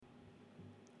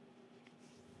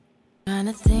Trying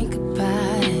to think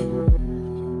about it.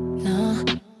 No.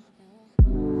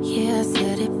 Yeah, I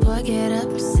said it, boy, get up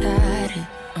beside it.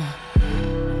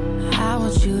 I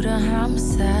want you to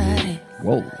homicide it.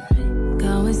 Whoa.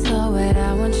 Going so wet,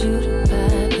 I want you to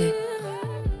vibe it.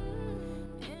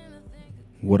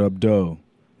 What up, doe?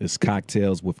 It's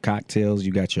Cocktails with Cocktails.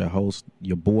 You got your host,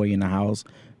 your boy in the house,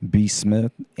 B.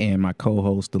 Smith, and my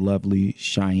co-host, the lovely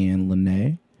Cheyenne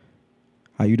Lene.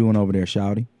 How you doing over there,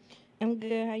 Shouty? I'm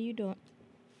good. How you doing?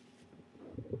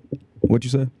 What you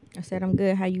say? I said I'm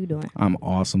good. How you doing? I'm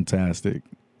awesome-tastic.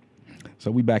 So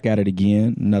we back at it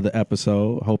again, another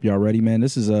episode. Hope y'all ready, man.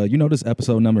 This is this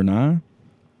episode number 9?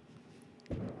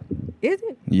 Is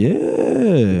it?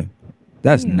 Yeah.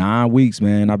 That's 9 weeks,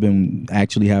 man. I've been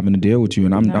actually having to deal with you,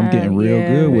 and I'm getting real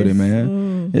good with it,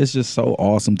 man. It's just so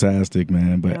awesome-tastic,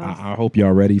 man. But I hope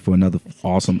y'all ready for another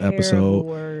awesome episode.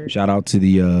 Word. Shout out to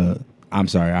the I'm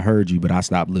sorry, I heard you, but I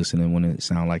stopped listening when it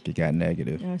sounded like it got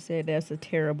negative. I said that's a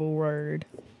terrible word.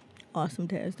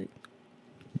 Awesome-tastic.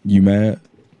 You mad?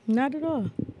 Not at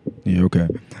all. Yeah, okay.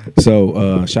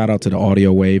 So shout out to the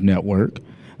Audio Wave Network.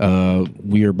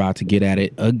 We are about to get at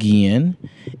it again.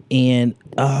 And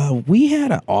we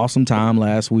had an awesome time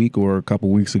last week or a couple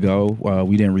weeks ago.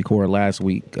 We didn't record last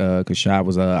week because Shy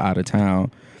was out of town.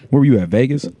 Where were you at,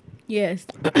 Vegas? Yes.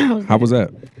 How was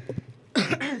that?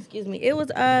 Excuse me. It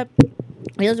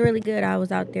was really good. I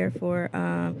was out there for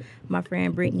my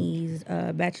friend Brittany's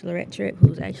bachelorette trip,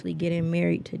 who's actually getting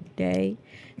married today.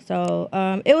 So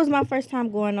it was my first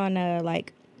time going on a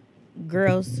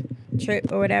girls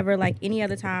trip or whatever. Like any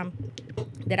other time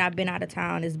that I've been out of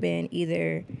town has been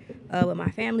either with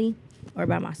my family or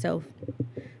by myself.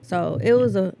 So it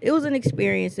was an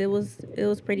experience. It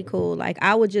was pretty cool. Like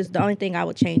the only thing I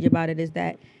would change about it is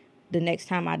that the next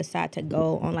time I decide to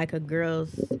go on like a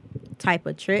girls type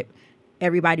of trip,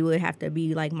 everybody would have to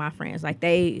be like my friends. Like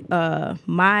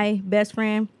my best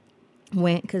friend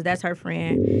went because that's her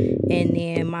friend, and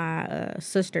then my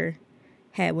sister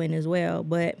had went as well.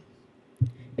 But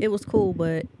it was cool.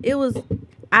 But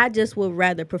I just would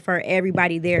rather prefer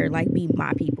everybody there like be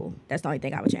my people. That's the only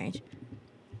thing I would change.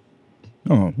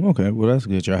 Oh, okay. Well, that's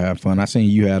good. Y'all have fun. I seen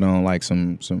you had on like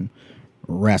some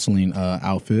wrestling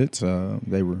outfits.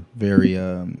 They were very.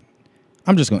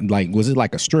 I'm just gonna was it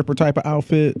like a stripper type of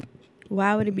outfit?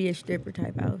 Why would it be a stripper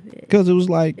type outfit? Because it was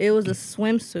like it was a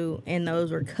swimsuit, and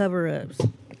those were cover-ups.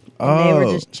 They were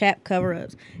just chap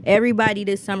cover-ups. Everybody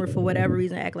this summer, for whatever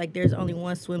reason, act like there's only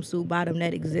one swimsuit bottom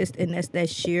that exists, and that's that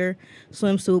sheer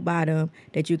swimsuit bottom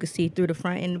that you can see through the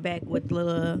front and the back with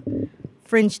little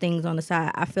fringe things on the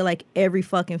side. I feel like every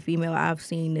fucking female I've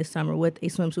seen this summer with a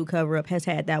swimsuit cover-up has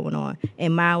had that one on,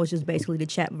 and mine was just basically the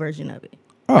chap version of it.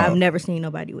 Oh. I've never seen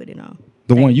nobody with it on.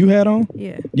 The one you had on?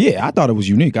 Yeah. Yeah, I thought it was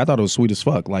unique. I thought it was sweet as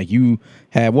fuck. Like you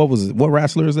had, what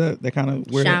wrestler is that? That kind of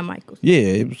Shawn Michaels. Yeah,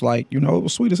 it was like, it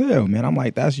was sweet as hell, man. I'm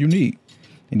like, that's unique.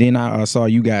 And then I saw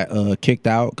you got kicked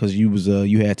out because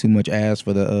you had too much ass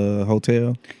for the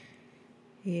hotel.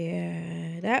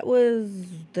 Yeah, that was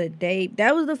the day.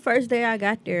 That was the first day I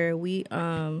got there. We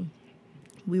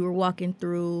were walking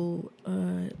through.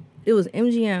 It was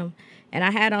MGM, and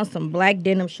I had on some black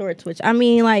denim shorts. Which I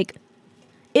mean, like,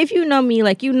 if you know me,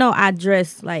 like I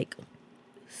dress like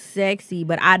sexy,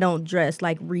 but I don't dress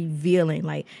like revealing.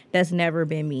 Like that's never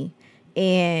been me.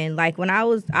 And like when I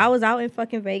was out in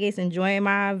fucking Vegas enjoying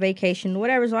my vacation,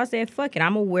 whatever. So I said, fuck it,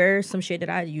 I'm gonna wear some shit that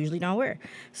I usually don't wear.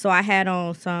 So I had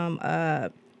on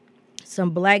some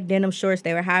black denim shorts.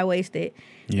 They were high waisted.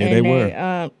 Yeah, they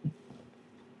were.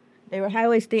 They were high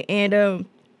waisted, and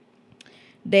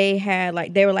they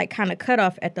were like kind of cut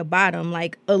off at the bottom,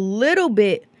 like a little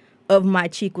bit of my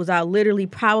cheek was out. Literally,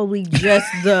 probably just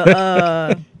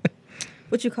the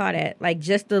what you call that? Like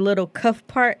just the little cuff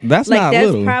part. That's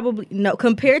little. Probably no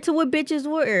compared to what bitches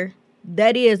wear.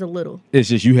 That is a little. It's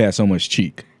just you had so much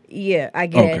cheek. Yeah, I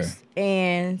guess. Okay.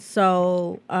 And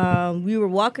so we were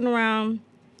walking around.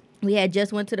 We had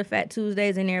just went to the Fat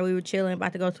Tuesdays in there. We were chilling,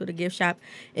 about to go to the gift shop,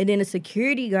 and then a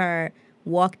security guard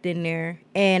walked in there,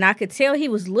 and I could tell he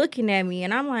was looking at me,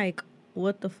 and I'm like,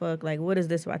 what the fuck? Like, what is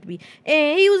this about to be?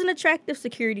 And he was an attractive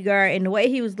security guard, and the way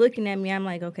he was looking at me, I'm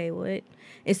like, okay, what?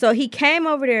 And so he came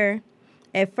over there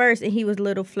at first, and he was a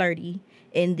little flirty.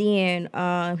 And then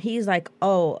he's like,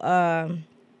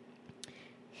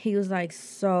 he was like,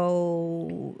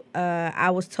 so I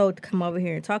was told to come over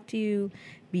here and talk to you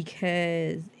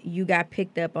because you got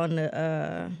picked up on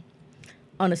the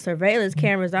surveillance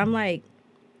cameras. I'm like,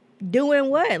 doing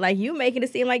what? Like, you making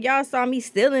it seem like y'all saw me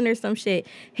stealing or some shit.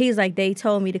 He's like, they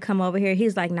told me to come over here.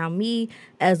 He's like, now me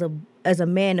as a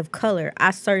man of color, I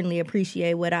certainly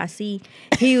appreciate what I see.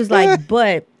 He was like,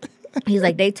 but He's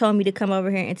like, they told me to come over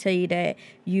here and tell you that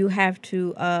you have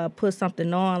to put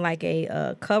something on, like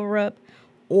a cover up,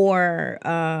 or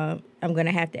I'm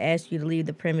gonna have to ask you to leave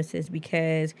the premises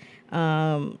because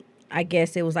I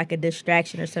guess it was like a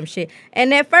distraction or some shit.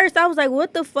 And at first I was like,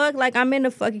 what the fuck? Like, I'm in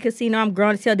the fucking casino, I'm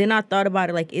grown as hell. Then I thought about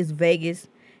it, like, it's Vegas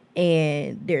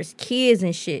and there's kids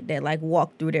and shit that like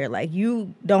walk through there. Like,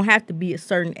 you don't have to be a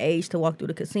certain age to walk through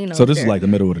the casino. So this is like the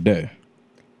middle of the day.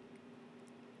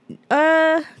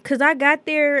 Cause I got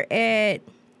there at,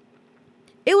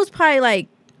 it was probably like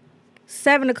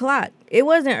 7:00. It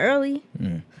wasn't early,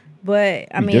 but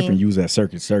I mean, different. You was at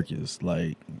Circus,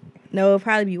 like. No, it'd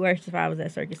probably be worse if I was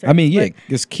at Circus. I mean, yeah,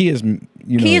 because kids,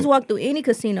 kids walk through any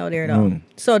casino there though.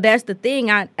 So that's the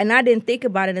thing. I didn't think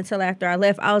about it until after I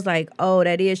left. I was like, oh,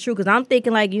 that is true. Because I'm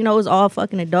thinking like, it's all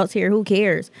fucking adults here. Who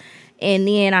cares? And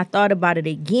then I thought about it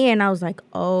again. I was like,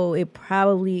 oh, it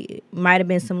probably might have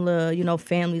been some little,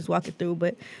 families walking through.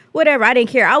 But whatever. I didn't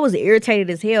care. I was irritated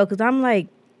as hell because I'm like,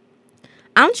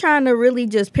 I'm trying to really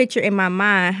just picture in my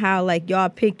mind how like y'all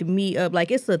picked me up. Like,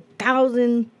 it's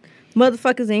 1,000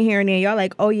 motherfuckers in here, and then y'all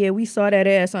like, oh yeah, we saw that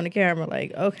ass on the camera.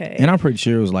 Like, okay. And I'm pretty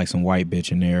sure it was like some white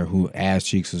bitch in there who ass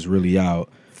cheeks was really out.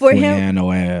 For him, had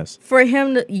no ass. For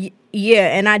him to,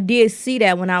 yeah, and I did see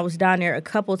that when I was down there a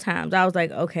couple times. I was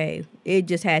like, okay, it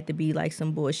just had to be like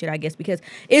some bullshit, I guess, because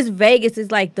it's Vegas. It's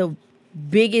like the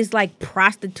biggest like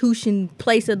prostitution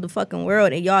place of the fucking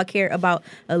world, and y'all care about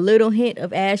a little hint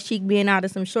of ass cheek being out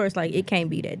of some shorts. Like, it can't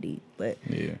be that deep. But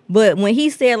yeah. But when he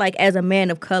said like, as a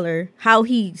man of color, how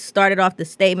he started off the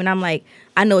statement, I'm like,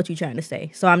 I know what you're trying to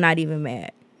say, so I'm not even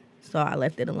mad. So I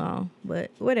left it alone. But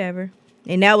whatever.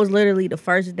 And that was literally the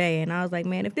first day, and I was like,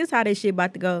 man, if this how this shit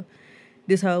about to go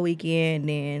this whole weekend,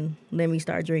 then let me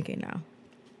start drinking now.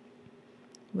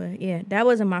 But yeah, that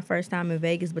wasn't my first time in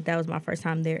Vegas, but that was my first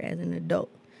time there as an adult.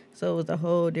 So it was a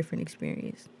whole different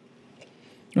experience.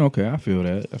 Okay, I feel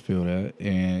that.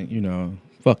 And,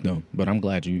 fuck them. But I'm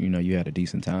glad you had a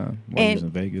decent time while you was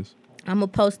in Vegas. I'm going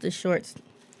to post the shorts.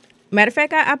 Matter of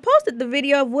fact, I posted the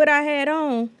video of what I had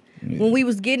on when we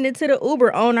was getting into the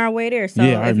Uber on our way there. So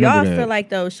if y'all feel like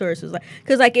those shorts was like,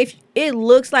 because like if it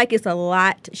looks like it's a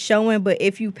lot showing, but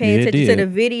if you pay attention to the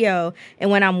video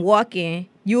and when I'm walking,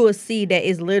 you will see that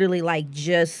it's literally like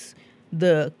just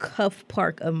the cuff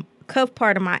part of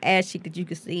my ass cheek that you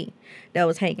could see that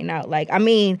was hanging out. Like, I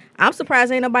mean, I'm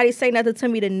surprised ain't nobody say nothing to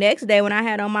me the next day when I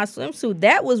had on my swimsuit.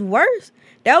 That was worse.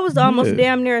 That was almost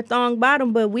damn near a thong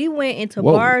bottom, but we went into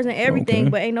bars and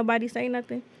everything, but ain't nobody say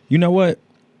nothing. You know what?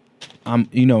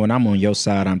 When I'm on your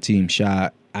side, I'm Team Shy.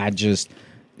 I just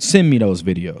send me those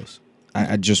videos.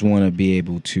 I just want to be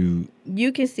able to.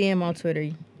 You can see them on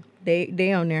Twitter.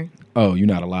 They on there. Oh, you're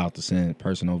not allowed to send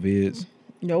personal vids?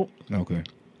 Nope. Okay.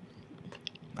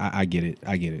 I get it.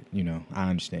 I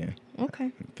understand.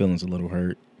 Okay. Feelings a little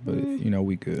hurt, but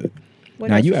we good. What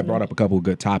now, else you had brought up a couple of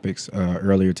good topics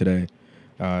earlier today.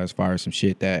 As far as some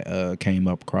shit that came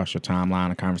up across your timeline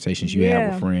of conversations you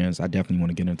had with friends. I definitely want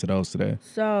to get into those today.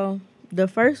 So the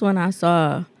first one I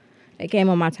saw, it came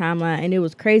on my timeline, and it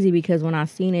was crazy because when I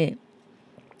seen it,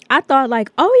 I thought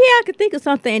like, oh yeah, I could think of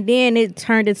something, and then it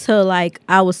turned into like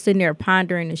I was sitting there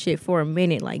pondering the shit for a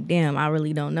minute, like, damn, I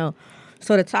really don't know.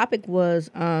 So the topic was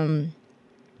 3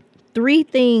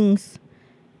 things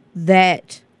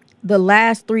that the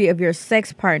last 3 of your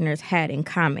sex partners had in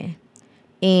common.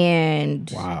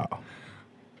 And wow,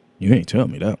 you ain't tell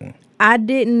me that one. I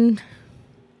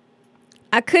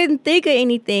couldn't think of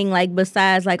anything like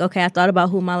besides like, okay, I thought about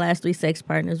who my last 3 sex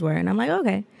partners were, and I'm like,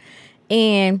 okay.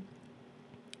 And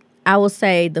I will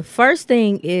say the first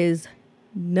thing is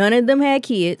none of them had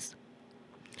kids.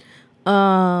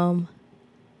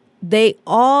 They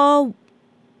all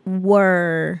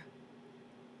were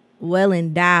well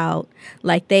endowed.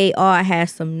 Like, they all had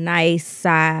some nice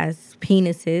size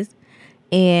penises.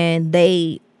 And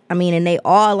they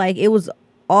all, like, it was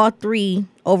all 3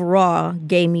 overall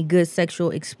gave me good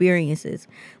sexual experiences.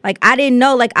 Like, I didn't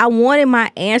know, like, I wanted my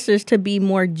answers to be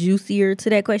more juicier to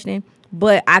that question,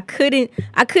 but I couldn't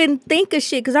think of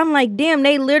shit because I'm like, damn,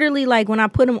 they literally, like, when I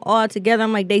put them all together,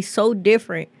 I'm like, they so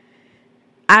different.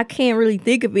 I can't really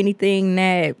think of anything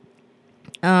that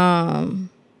I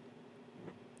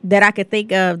could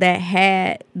think of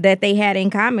that they had in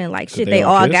common. Like, shit, they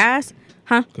all guys.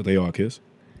 Huh? Could they all kiss?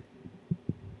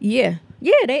 Yeah,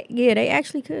 they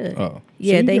actually could. Oh,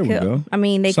 yeah, see, they could. I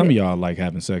mean, some of y'all like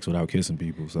having sex without kissing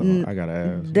people, so I gotta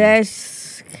ask.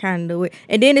 That's kind of weird.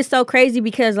 And then it's so crazy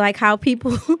because like how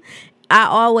people, I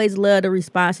always love the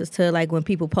responses to like when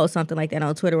people post something like that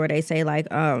on Twitter where they say like,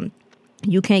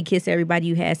 You can't kiss everybody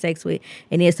you had sex with.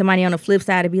 And then somebody on the flip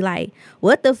side to be like,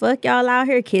 what the fuck y'all out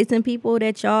here kissing people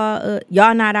that y'all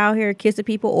not out here kissing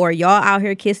people, or y'all out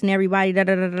here kissing everybody, da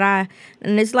da da da.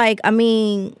 And it's like, I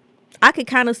mean, I could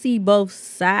kind of see both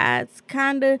sides,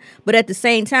 kind of. But at the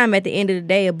same time, at the end of the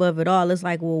day, above it all, it's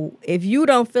like, well, if you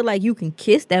don't feel like you can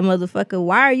kiss that motherfucker,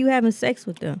 why are you having sex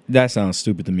with them? That sounds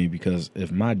stupid to me, because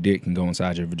if my dick can go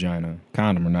inside your vagina,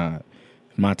 condom or not,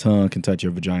 if my tongue can touch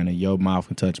your vagina, your mouth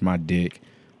can touch my dick,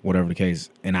 whatever the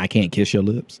case, and I can't kiss your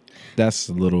lips, that's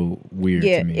a little weird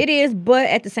to me. Yeah, it is. But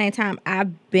at the same time,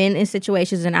 I've been in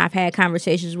situations and I've had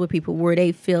conversations with people where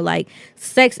they feel like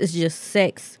sex is just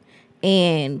sex,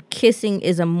 and kissing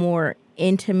is a more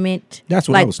intimate, That's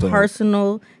what I was told.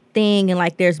 personal thing, and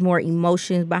like there's more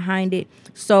emotions behind it.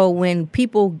 So when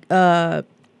people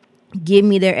give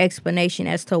me their explanation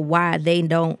as to why they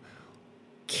don't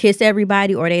kiss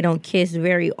everybody, or they don't kiss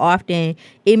very often,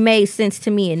 it made sense to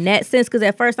me in that sense. Because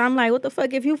at first I'm like, what the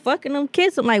fuck, if you fucking them,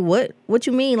 kiss them? Like, what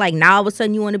you mean? Like, now all of a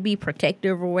sudden you want to be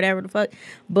protective or whatever the fuck.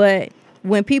 But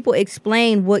when people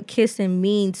explain what kissing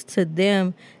means to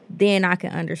them, then I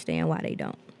can understand why they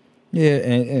don't. Yeah,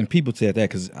 and people said that,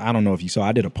 because I don't know if you saw,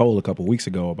 I did a poll a couple weeks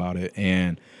ago about it,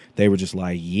 and they were just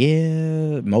like,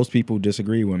 yeah, most people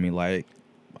disagree with me. Like,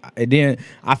 and then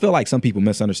I feel like some people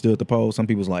misunderstood the poll. Some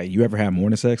people's like, you ever have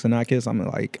morning sex and not kiss? I'm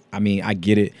like, I mean, I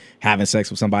get it. Having sex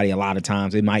with somebody, a lot of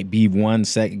times it might be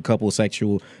couple of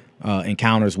sexual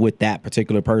encounters with that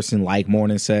particular person, like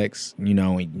morning sex. You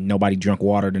know, nobody drank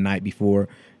water the night before,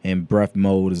 and breath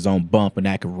mode is on bump, and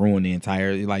that can ruin the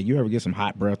entire. Like, you ever get some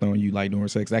hot breath on you, like during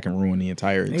sex, that can ruin the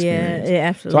entire experience. Yeah,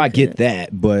 absolutely. So I get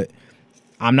that, but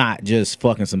I'm not just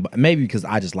fucking somebody. Maybe because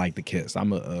I just like to kiss. I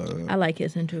like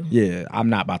kissing too. Yeah, I'm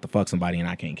not about to fuck somebody and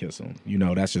I can't kiss them. You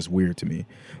know, that's just weird to me.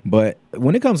 But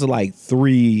when it comes to like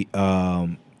three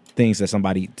things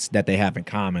that they have in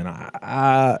common,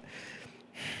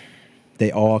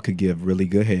 they all could give really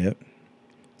good head,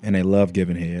 and they love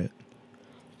giving head.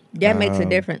 That makes a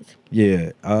difference.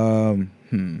 Yeah.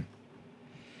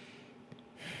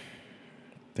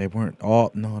 They weren't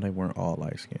all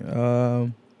light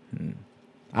skinned.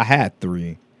 I had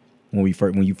three when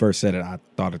you first said it. I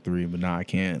thought of three, but now I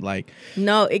can't. Like,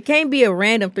 no, it can't be a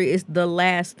random three. It's the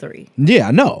last three. Yeah,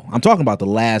 I know. I'm talking about the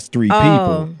last three Oh.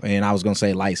 people, and I was gonna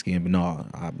say light skin, but no,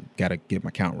 I gotta get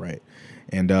my count right.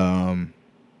 And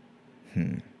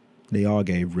they all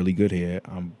gave really good head.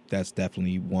 That's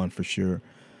definitely one for sure.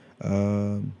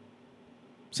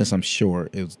 Since I'm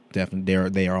short, it was definitely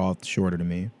they are all shorter than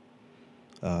me.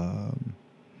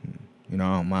 You know,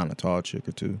 I don't mind a tall chick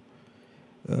or two.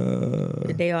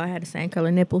 Did they all have the same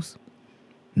color nipples?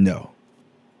 No.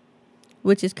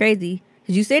 Which is crazy,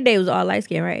 because you said they was all light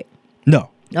skinned, right?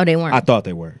 No. Oh, they weren't. I thought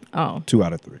they were. Oh. 2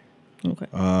 out of 3. Okay.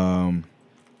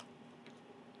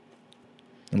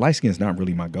 And light skin's not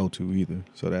really my go-to either.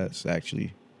 So that's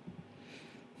actually,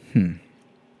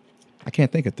 I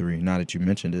can't think of 3 now that you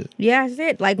mentioned it. Yeah, I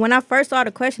said, like, when I first saw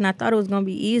the question, I thought it was going to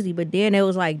be easy, but then it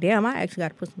was like, damn, I actually got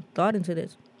to put some thought into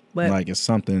this. But Like, it's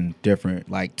something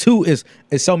different. Like, 2 is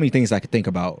so many things I could think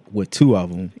about with 2 of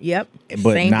them. Yep.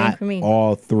 But Same not thing for me.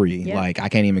 all 3. Yep. Like, I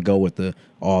can't even go with the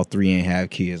all 3 ain't have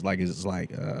kids. Like, it's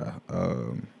like,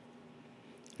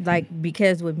 Like,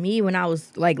 because with me, when I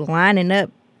was, like, lining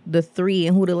up the 3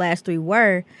 and who the last 3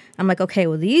 were, I'm like, okay,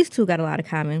 well, these 2 got a lot of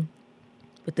common,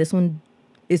 but this one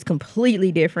is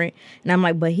completely different. And I'm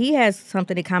like, but he has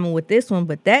something in common with this one,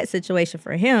 but that situation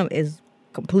for him is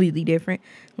completely different.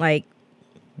 Like,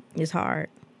 it's hard.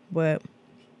 But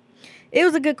it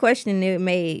was a good question. It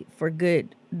made for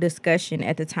good discussion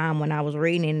at the time when I was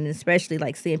reading, and especially,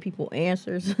 like, seeing people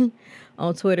answers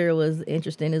on Twitter was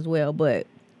interesting as well. But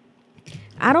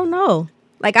I don't know.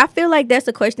 Like, I feel like that's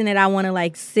a question that I want to,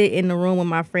 like, sit in the room with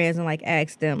my friends and, like,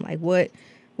 ask them, like, what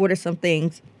are some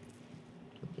things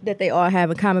that they all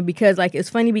have in common? Because, like, it's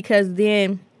funny because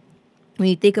then when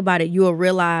you think about it, you'll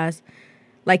realize,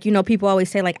 like, you know, people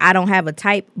always say, like, I don't have a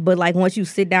type. But, like, once you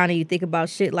sit down and you think about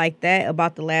shit like that,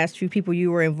 about the last few people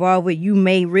you were involved with, you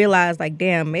may realize, like,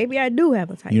 damn, maybe I do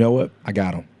have a type. you know what? I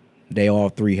got them. They all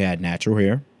 3 had natural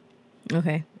hair.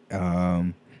 Okay.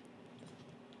 Damn.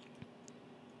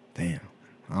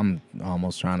 I'm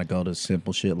almost trying to go to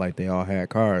simple shit like they all had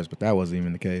cars, but that wasn't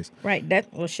even the case. Right.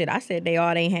 Well, shit, I said they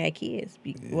all ain't had kids.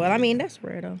 Well, I mean, that's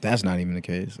rare, though. That's not even the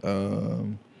case.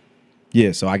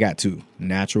 Yeah, so I got 2.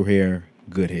 Natural hair,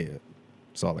 good head.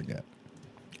 That's all I got.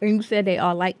 And you said they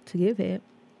all like to give head.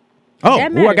 Oh, That I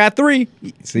matters. got 3.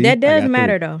 See, That does I got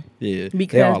matter, 3. though. Yeah, they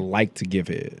Because- all like to give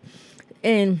head.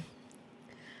 And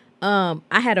I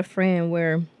had a friend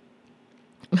where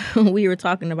we were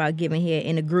talking about giving head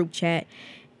in a group chat,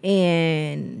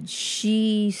 and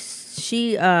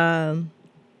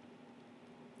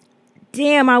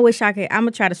damn, I wish I could. I'm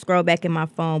gonna try to scroll back in my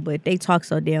phone, but they talk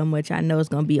so damn much. I know it's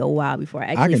gonna be a while before I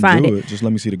actually find it. Just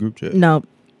let me see the group chat. No,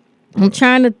 I'm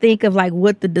trying to think of like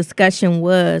what the discussion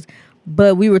was,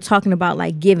 but we were talking about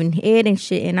like giving head and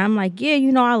shit, and I'm like, yeah,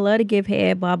 you know, I love to give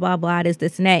head, blah blah blah, this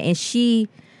and that, and she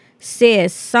said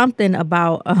something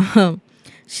about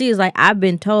she was like, I've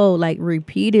been told like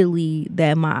repeatedly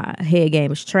that my head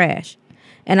game is trash,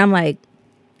 and I'm like,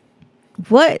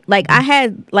 what? Like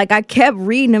I kept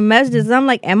reading the messages. I'm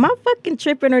like, am I fucking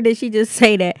tripping, or did she just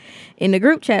say that in the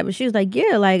group chat? But she was like,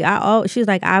 yeah, like she was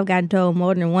like, I've gotten told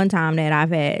more than one time that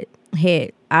I've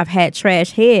had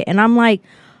trash head, and I'm like,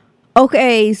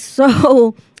 okay,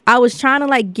 so I was trying to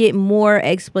like get more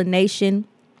explanation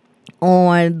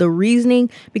on the reasoning,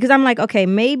 because I'm like, okay,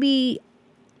 maybe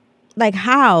like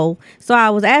how? So I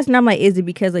was asking, I'm like, is it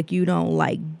because like you don't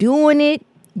like doing it?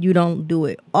 You don't do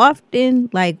it often?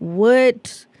 Like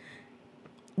what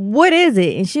is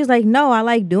it? And she's like, no, I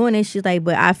like doing it. She's like,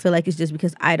 but I feel like it's just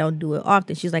because I don't do it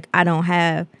often. She's like, I don't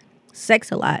have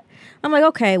sex a lot. I'm like,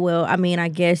 okay, well, I mean, I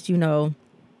guess, you know,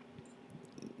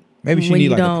 maybe she need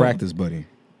like a practice buddy.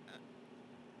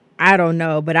 I don't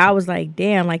know, but I was like,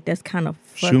 damn, like that's kind of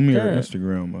fucked up. Shoot me her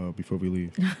Instagram before we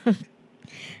leave.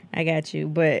 I got you,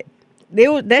 but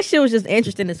that shit was just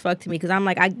interesting as fuck to me, because I'm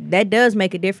like, that does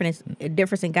make a difference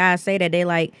in guys say that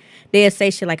they'll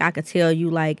say shit like, I could tell you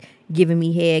like giving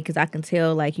me head because I can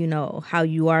tell like, you know, how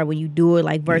you are when you do it,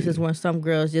 like versus when some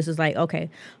girls just is like, okay,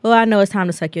 well, I know it's time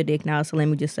to suck your dick now, so let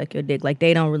me just suck your dick. Like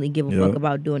they don't really give a fuck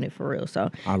about doing it for real.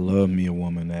 So I love me a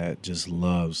woman that just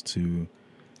loves to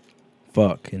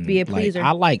fuck and be a pleaser.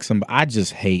 Like,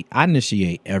 I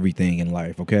initiate everything in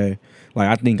life, okay? Like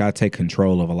I think I take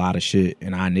control of a lot of shit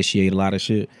and I initiate a lot of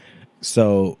shit.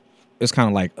 So it's kind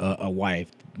of like a wife,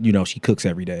 you know, she cooks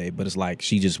every day, but it's like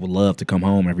she just would love to come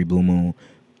home every blue moon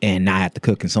and not have to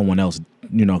cook and someone else,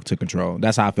 you know, to control.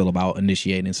 That's how I feel about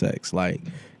initiating sex. Like,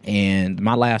 and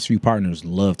my last few partners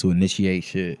love to initiate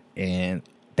shit, and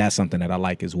that's something that I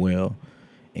like as well.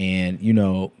 And, you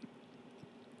know,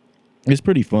 it's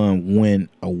pretty fun when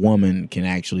a woman can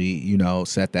actually, you know,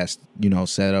 set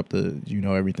up the, you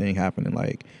know, everything happening,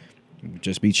 like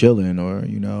just be chilling or,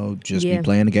 you know, just be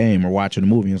playing the game or watching a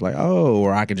movie. And it's like, oh,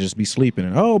 or I could just be sleeping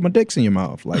and, oh, my dick's in your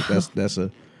mouth. Like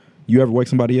you ever wake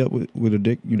somebody up with a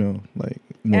dick, you know, like.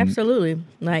 Absolutely.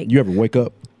 Like. You ever wake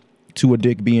up to a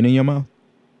dick being in your mouth?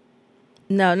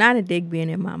 No, not a dick being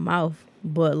in my mouth,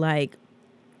 but like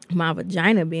my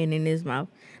vagina being in his mouth.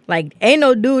 Like, ain't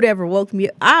no dude ever woke me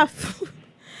up.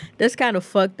 That's kind of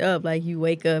fucked up. Like, you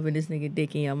wake up and this nigga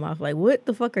dick in your mouth. Like, what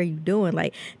the fuck are you doing?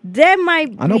 Like, that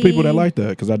might be... I know people that like that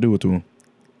because I do it to them.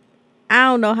 I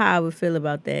don't know how I would feel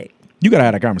about that. You got to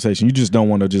have that conversation. You just don't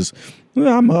want to just,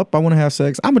 well, I'm up, I want to have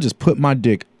sex. I'm going to just put my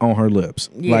dick on her lips.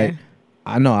 Yeah. Like,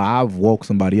 I know I've woke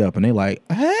somebody up and they like,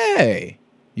 hey.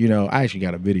 You know, I actually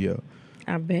got a video.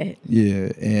 I bet.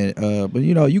 Yeah, and but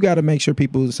you know, you got to make sure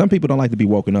some people don't like to be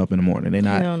woken up in the morning. They're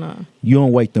not. Hell no. You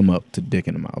don't wake them up to dick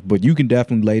in the mouth, but you can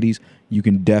definitely, ladies, you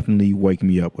can definitely wake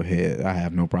me up with head. I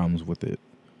have no problems with it.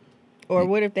 Or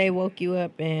what if they woke you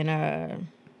up and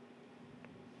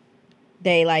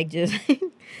they like just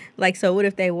like, so what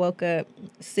if they woke up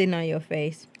sitting on your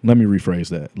face? Let me rephrase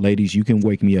that, ladies. You can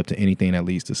wake me up to anything that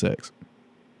leads to sex.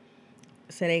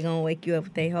 So they gonna wake you up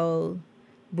with their whole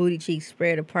booty cheeks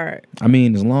spread apart. I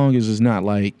mean, as long as it's not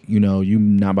like, you know, you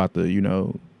not about to, you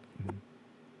know,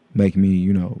 make me,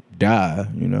 you know, die,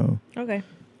 you know. Okay.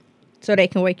 So they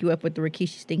can wake you up with the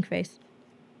Rikishi stink face?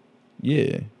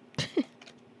 Yeah.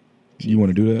 You want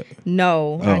to do that?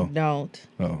 No, I don't.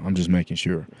 Oh, I'm just making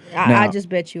sure. I just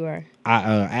bet you are. I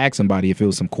asked somebody if it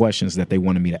was some questions that they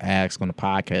wanted me to ask on the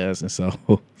podcast, and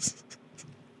so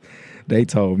they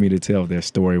told me to tell their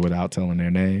story without telling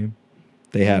their name.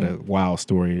 They had a wild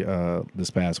story this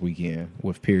past weekend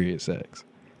with period sex.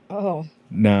 Oh.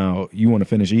 Now, you want to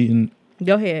finish eating?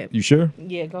 Go ahead. You sure?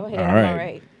 Yeah, go ahead. All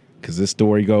right. Because this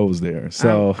story goes there.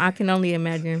 So I can only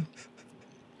imagine.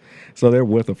 So they're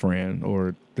with a friend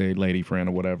or their lady friend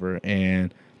or whatever,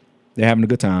 and they're having a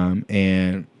good time.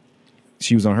 And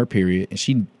she was on her period, and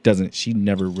she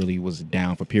never really was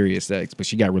down for period sex, but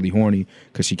she got really horny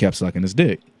because she kept sucking his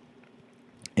dick.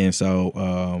 And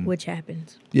so, which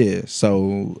happens. Yeah.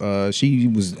 So, she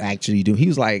was actually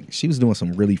she was doing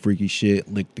some really freaky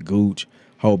shit, licked the gooch,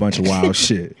 whole bunch of wild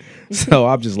shit. So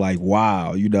I'm just like,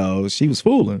 wow, you know, she was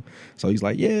fooling. So he's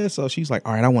like, yeah. So she's like,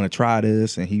 all right, I want to try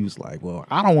this. And he was like, well,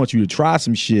 I don't want you to try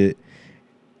some shit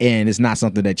and it's not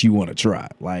something that you want to try.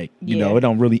 Like, you know, Yeah. it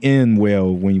don't really end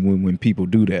well when people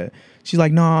do that. She's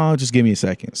like, no, just give me a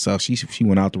second. So she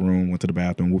went out the room, went to the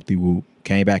bathroom, whoop-de-whoop,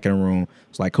 came back in the room.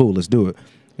 It's like, cool, let's do it.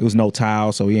 It was no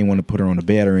towel, so he didn't want to put her on the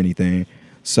bed or anything.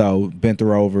 So bent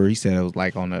her over. He said it was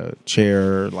like on a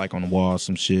chair, like on the wall,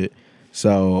 some shit.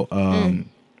 So,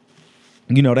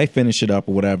 you know, they finish it up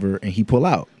or whatever, and he pull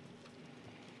out.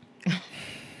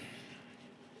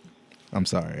 I'm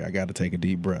sorry, I got to take a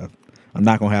deep breath. I'm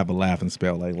not going to have a laughing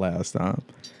spell like last time.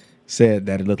 Said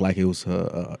that it looked like it was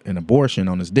an abortion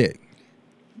on his dick.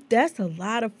 That's a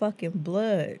lot of fucking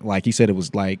blood. Like he said it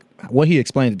was like, what he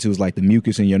explained it to was like the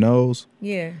mucus in your nose.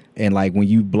 Yeah. And like when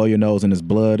you blow your nose and there's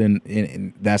blood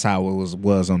and that's how it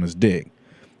was on his dick.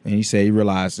 And he said he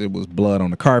realized it was blood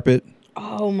on the carpet.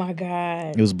 Oh my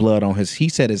God. It was blood on he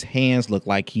said his hands looked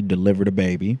like he delivered a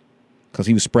baby because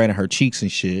he was spreading her cheeks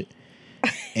and shit.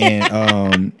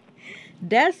 And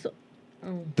That's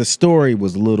the story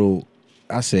was a little,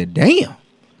 I said, damn.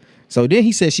 So then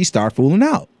he said she started fooling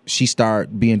out. She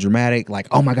started being dramatic, like,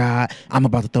 oh my God, I'm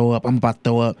about to throw up, and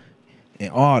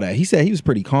all that. He said he was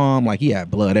pretty calm, like he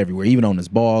had blood everywhere, even on his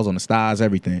balls, on his thighs,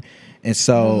 everything. And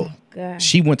so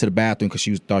she went to the bathroom because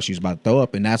she thought she was about to throw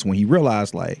up, and that's when he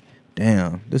realized, like,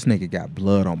 damn, this nigga got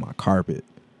blood on my carpet.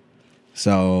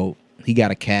 So he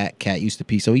got a cat. Cat used to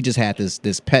pee. So he just had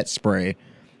this pet spray,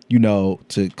 you know,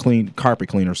 to clean carpet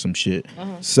cleaner or some shit.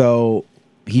 So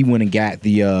he went and got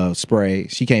the spray.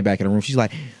 She came back in the room. She's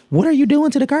like, what are you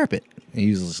doing to the carpet? And he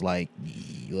was just like,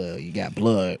 well, you got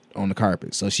blood on the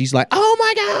carpet. So she's like, oh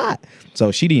my God.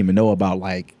 So she didn't even know about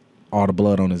like all the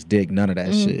blood on his dick, none of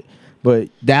that shit. But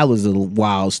that was a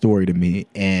wild story to me.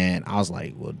 And I was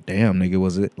like, well, damn, nigga,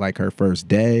 was it like her first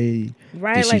day?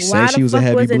 right. Did she Like, say why she the was a fuck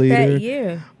heavy was it bleeder? that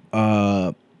year?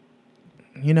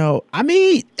 You know, I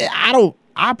mean,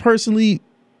 I personally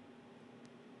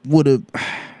would have.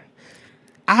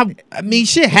 I mean,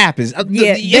 shit happens.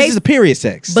 Yeah, This is a period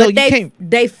sex, But so you can't.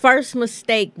 they first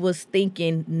mistake was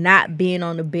thinking not being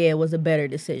on the bed was a better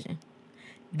decision.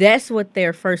 That's what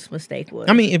their first mistake was.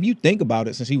 I mean, if you think about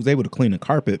it, since he was able to clean the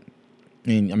carpet,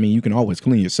 and I mean, you can always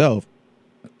clean yourself.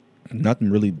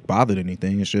 Nothing really bothered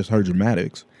anything. It's just her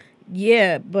dramatics.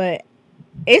 Yeah, but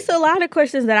it's a lot of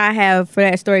questions that I have for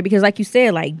that story because, like you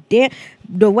said, like damn,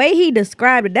 the way he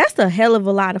described it, that's a hell of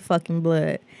a lot of fucking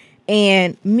blood.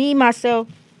 And me myself,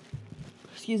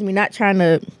 excuse me, not trying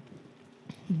to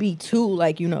be too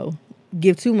like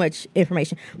give too much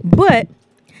information, but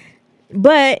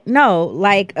no,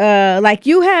 like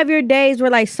you have your days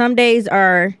where like some days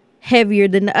are heavier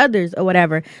than the others or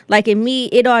whatever. Like in me,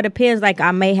 it all depends. Like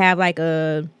I may have like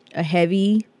a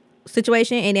heavy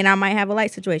situation and then I might have a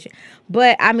light situation.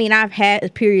 But I mean, I've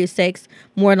had period sex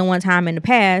more than one time in the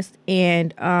past,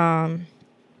 and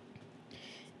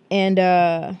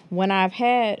when I've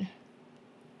had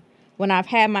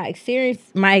my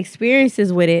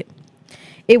experiences with it,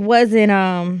 it wasn't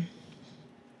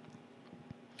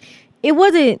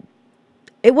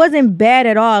bad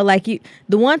at all. Like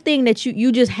the one thing that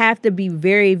you just have to be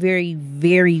very, very,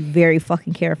 very, very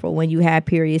fucking careful when you have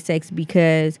period sex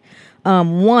because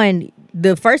one,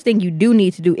 the first thing you do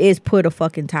need to do is put a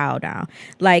fucking towel down.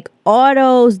 Like all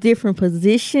those different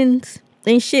positions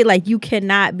and shit, like you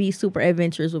cannot be super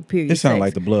adventurous with period sex. It sounded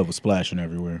like the blood was splashing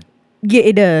everywhere. Yeah,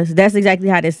 it does. That's exactly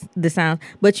how this sounds.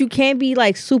 But you can't be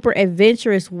like super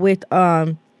adventurous with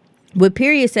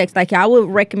period sex. Like I would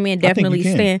recommend definitely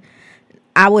staying.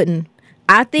 I wouldn't.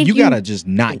 I think you gotta just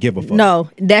not give a fuck.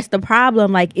 No, that's the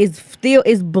problem. Like it's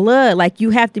blood. Like you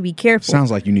have to be careful.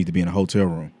 Sounds like you need to be in a hotel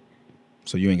room,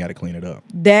 so you ain't got to clean it up.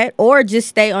 That or just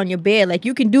stay on your bed. Like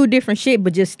you can do different shit,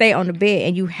 but just stay on the bed,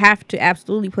 and you have to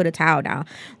absolutely put a towel down.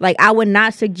 Like I would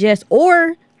not suggest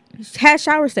or have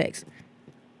shower sex.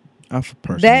 I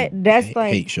personally that's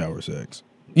like hate shower sex.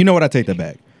 You know what? I take that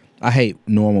back. I hate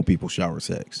normal people shower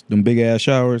sex. Them big ass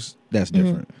showers, that's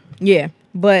different. Yeah,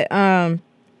 but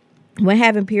when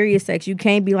having period sex, you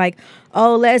can't be like,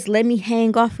 oh, let me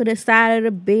hang off of the side of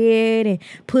the bed and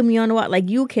put me on the wall. Like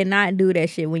you cannot do that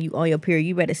shit when you on your period.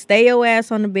 You better stay your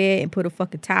ass on the bed and put a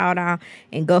fucking towel down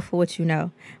and go for what you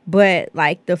know. But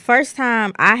like the first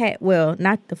time I had, well,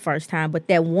 not the first time, but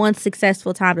that one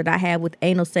successful time that I had with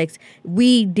anal sex,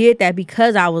 we did that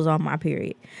because I was on my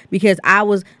period. Because I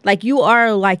was like, you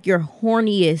are like your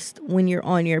horniest when you're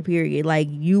on your period. Like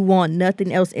you want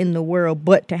nothing else in the world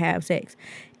but to have sex.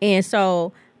 And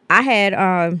so I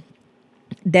had,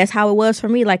 that's how it was for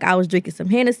me. Like I was drinking some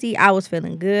Hennessy. I was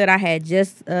feeling good. I had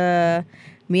just,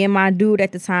 me and my dude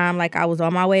at the time, like I was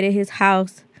on my way to his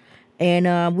house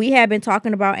And we had been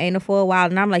talking about anal for a while,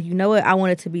 and I'm like, you know what? I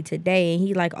want it to be today. And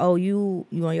he like, oh, you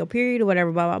on your period or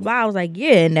whatever, blah, blah, blah. I was like,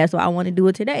 yeah, and that's why I want to do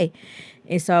it today.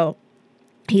 And so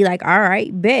he like, all right,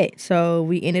 bet. So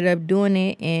we ended up doing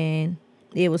it, and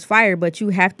it was fire. But you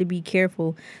have to be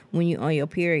careful when you on your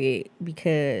period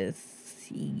because,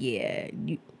 yeah,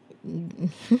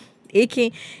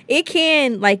 it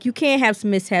can like you can have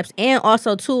some mishaps. And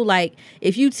also too, like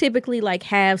if you typically like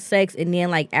have sex and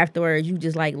then like afterwards you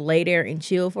just like lay there and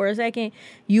chill for a second,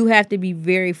 you have to be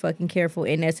very fucking careful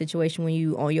in that situation when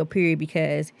you on your period,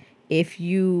 because if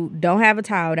you don't have a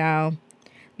towel down,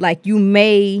 like you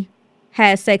may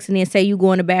have sex and then say you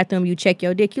go in the bathroom, you check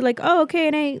your dick, you're like, oh, okay,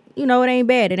 it ain't, it ain't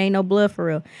bad, it ain't no blood for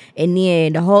real. And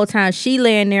then the whole time she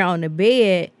laying there on the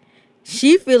bed,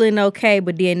 she feeling okay,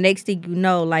 but then next thing you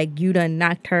know, like you done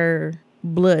knocked her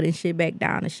blood and shit back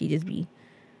down, and she just be,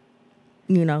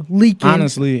 leaking.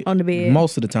 Honestly, on the bed.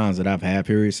 Most of the times that I've had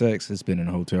period sex, it's been in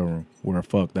a hotel room where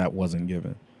fuck that wasn't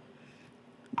given.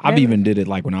 I've even did it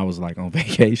like when I was like on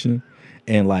vacation,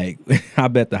 and like I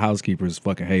bet the housekeepers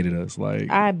fucking hated us.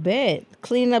 Like I bet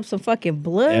cleaning up some fucking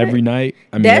blood every night.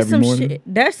 I mean, that's every some morning. shit.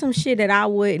 That's some shit that I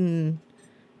wouldn't.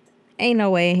 Ain't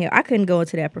no way in here. I couldn't go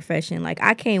into that profession. Like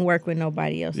I can't work with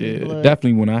nobody else's blood.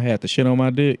 Definitely when I had the shit on my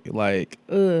dick, like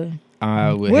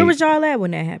I would. Where was y'all at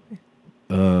when that happened?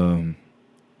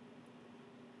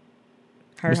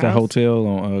 What's that hotel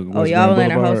on? Y'all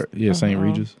in a hotel? Yeah, St.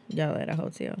 Regis. Y'all at a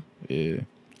hotel. Yeah.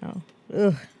 Oh,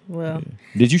 ugh. Well. Yeah.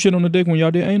 Did you shit on the dick when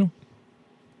y'all did anal?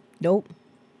 Nope.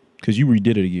 Cause you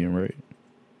redid it again, right?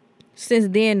 Since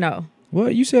then, no.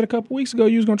 What you said a couple weeks ago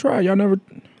you was gonna try. Y'all never.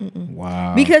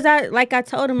 Wow. Because I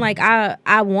told him like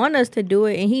I want us to do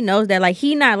it, and he knows that. Like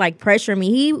he not like pressuring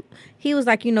me. He was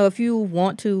like, if you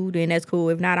want to, then that's cool.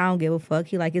 If not, I don't give a fuck.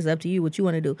 He like, it's up to you what you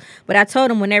want to do. But I told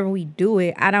him whenever we do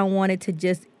it, I don't want it to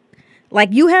just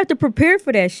like you have to prepare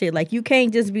for that shit. Like you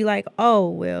can't just be like, oh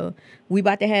well, we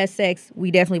about to have sex.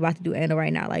 We definitely about to do anal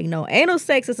right now. Like no, anal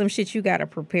sex is some shit you gotta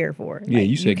prepare for. Yeah, like,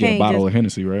 you said get a bottle of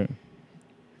Hennessy, right?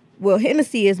 Well,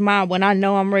 Hennessy is mine when I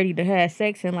know I'm ready to have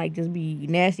sex and like just be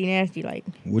nasty. Like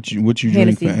what you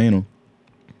drink for anal?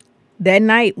 That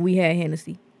night we had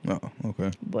Hennessy. Oh,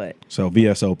 okay. But so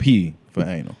VSOP for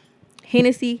anal.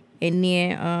 Hennessy, and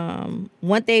then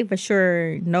one thing for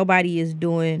sure, nobody is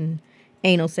doing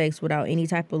anal sex without any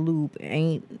type of lube.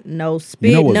 Ain't no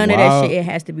spit, none of that shit. It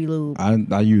has to be lube.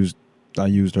 I used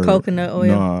her coconut oil.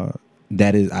 No,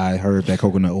 that is I heard that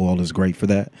coconut oil is great for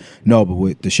that. No, but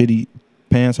with the shitty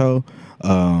pants hoe,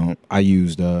 I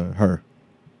used her.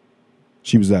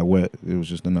 She was that wet. It was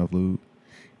just enough lube.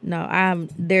 No,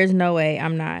 there's no way.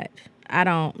 I'm not. I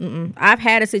don't. I've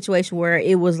had a situation where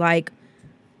it was like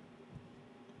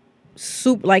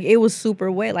it was super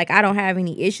wet. Like I don't have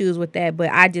any issues with that, but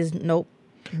I just nope.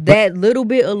 That little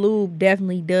bit of lube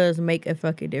definitely does make a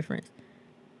fucking difference.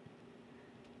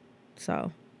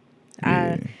 So,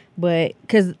 yeah. But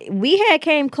because we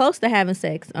came close to having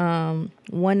sex.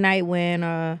 One night when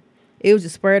it was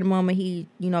just spur of the moment. He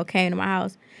came to my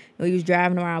house. We was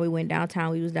driving around. We went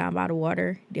downtown. We was down by the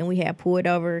water. Then we had pulled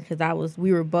over because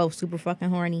we were both super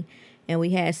fucking horny, and we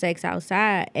had sex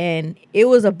outside. And it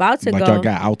was about to go. Like y'all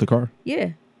got out the car?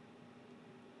 Yeah.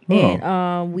 Oh,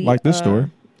 and we like this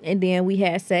story. And then we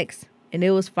had sex, and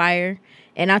it was fire.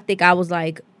 And I think I was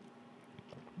like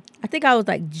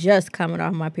just coming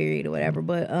off my period or whatever.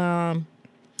 But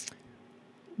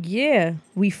yeah,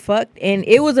 we fucked, and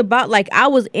it was about like I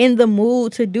was in the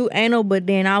mood to do anal, but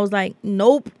then I was like,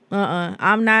 nope,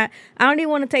 I'm not. I don't even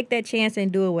want to take that chance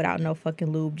and do it without no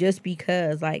fucking lube, just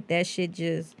because like that shit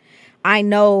just. I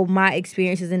know my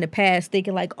experiences in the past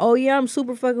thinking like, oh yeah, I'm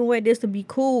super fucking wet, this would be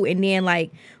cool, and then like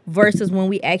versus when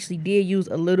we actually did use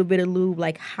a little bit of lube,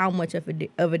 like how much of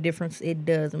a difference it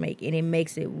does make, and it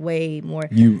makes it way more.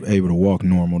 You able to walk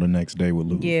normal the next day with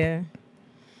lube? Yeah.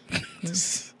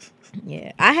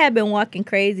 Yeah, I had been walking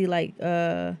crazy like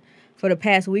for the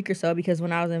past week or so because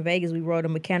when I was in Vegas, we rode a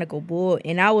mechanical bull,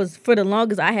 and I was for the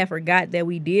longest I had forgot that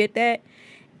we did that,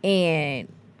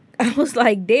 and I was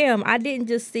like, damn, I didn't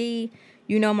just see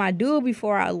my dude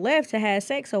before I left to have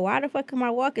sex, so why the fuck am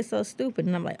I walking so stupid?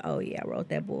 And I'm like, oh yeah, I rode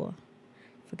that bull,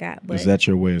 forgot. But is that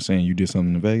your way of saying you did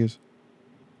something in Vegas?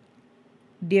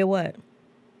 Did what?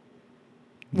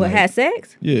 What, had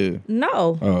sex? Yeah.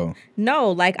 No. Oh.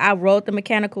 No, like I rode the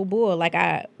mechanical bull. Like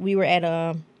we were at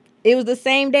it was the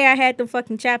same day I had the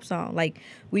fucking chaps on. Like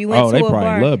we went to a bar. Oh, they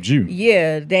probably loved you.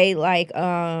 Yeah, they like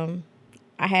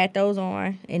I had those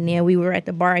on, and then we were at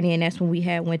the bar, and then that's when we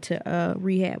went to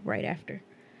rehab right after.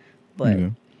 But yeah.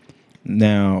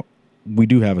 Now we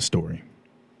do have a story.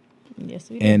 Yes,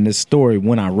 we do. And this story,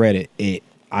 when I read it,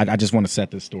 I just want to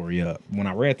set this story up. When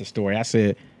I read the story, I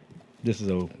said, this is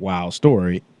a wild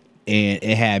story. And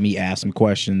it had me ask some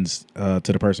questions to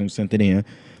the person who sent it in.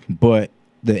 But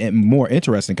the more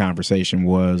interesting conversation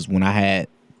was when I had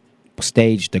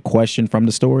staged the question from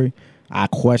the story, I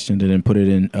questioned it and put it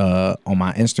in on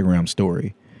my Instagram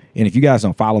story. And if you guys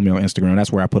don't follow me on Instagram,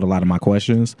 that's where I put a lot of my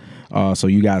questions. So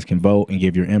you guys can vote and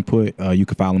give your input. You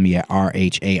can follow me at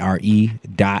RHARE.Smith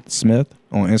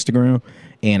on Instagram.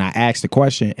 And I asked the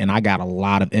question and I got a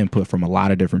lot of input from a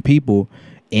lot of different people.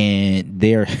 And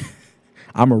there,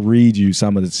 I'm going to read you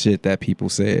some of the shit that people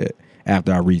said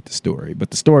after I read the story.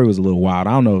 But the story was a little wild.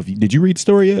 I don't know if did you read the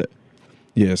story yet?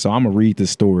 Yeah, so I'm going to read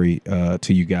this story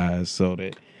to you guys so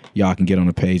that y'all can get on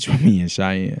the page with me and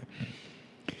Cheyenne.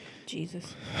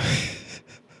 Jesus.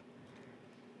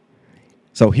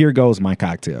 So here goes my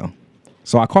cocktail.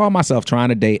 So I called myself trying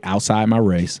to date outside my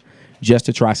race just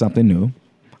to try something new.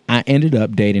 I ended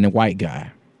up dating a white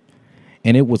guy.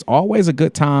 And it was always a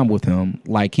good time with him.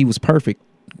 Like he was perfect,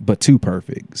 but too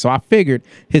perfect. So I figured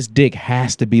his dick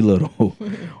has to be little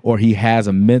or he has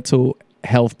a mental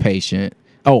health patient.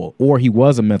 Oh, or he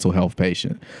was a mental health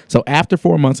patient. So after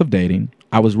 4 months of dating,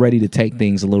 I was ready to take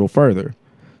things a little further.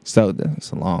 So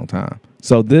that's a long time.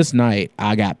 So this night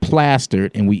I got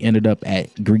plastered and we ended up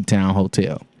at Greektown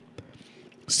Hotel.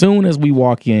 Soon as we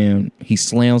walk in, he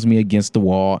slams me against the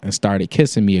wall and started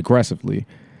kissing me aggressively.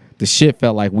 The shit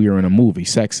felt like we were in a movie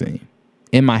sex scene.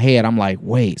 In my head, I'm like,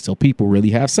 wait, so people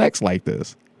really have sex like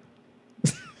this?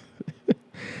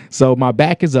 So my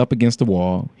back is up against the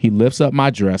wall. He lifts up my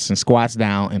dress and squats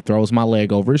down and throws my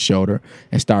leg over his shoulder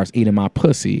and starts eating my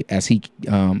pussy as he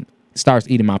starts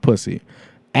eating my pussy.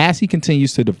 As he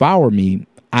continues to devour me,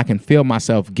 I can feel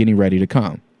myself getting ready to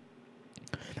come.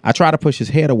 I try to push his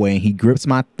head away and he grips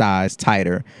my thighs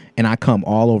tighter and I come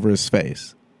all over his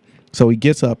face. So he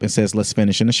gets up and says, let's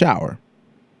finish in the shower.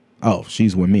 Oh,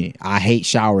 she's with me. I hate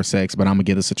shower sex, but I'm going to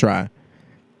give this a try.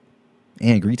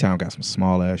 And Greektown got some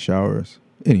small ass showers.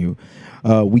 Anywho,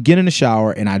 we get in the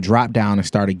shower and I dropped down and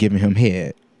started giving him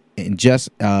head. And just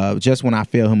when I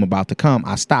feel him about to come,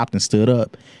 I stopped and stood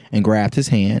up and grabbed his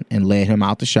hand and led him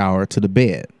out the shower to the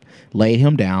bed, laid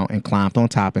him down and climbed on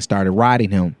top and started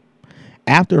riding him.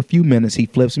 After a few minutes, he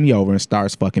flips me over and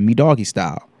starts fucking me doggy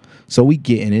style. So we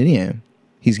getting it in.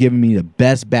 He's giving me the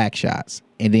best back shots.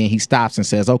 And then he stops and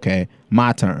says, okay,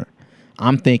 my turn.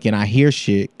 I'm thinking I hear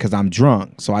shit because I'm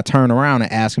drunk. So I turn around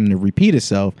and ask him to repeat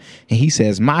himself. And he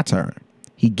says, my turn.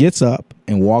 He gets up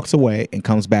and walks away and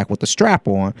comes back with the strap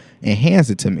on and hands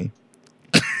it to me.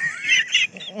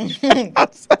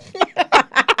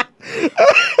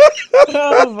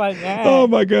 Oh my God. Oh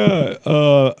my God.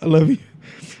 Let me.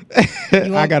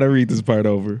 I gotta read this part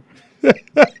over.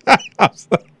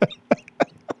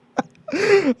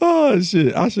 Oh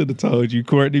shit! I should have told you,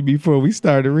 Courtney, before we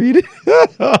started reading.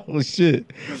 Oh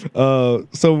shit!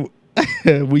 So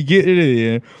we get it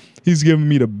in. He's giving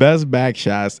me the best back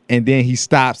shots, and then he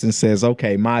stops and says,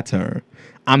 "Okay, my turn."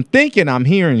 I'm thinking I'm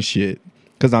hearing shit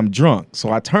because I'm drunk.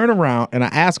 So I turn around and I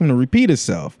ask him to repeat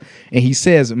himself, and he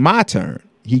says, "My turn."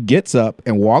 He gets up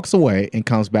and walks away and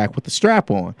comes back with the strap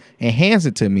on and hands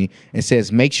it to me and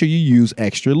says, "Make sure you use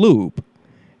extra lube."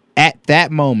 At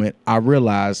that moment, I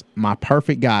realized my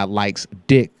perfect guy likes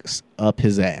dicks up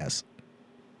his ass.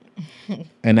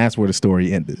 And that's where the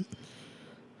story ended.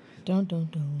 Don't.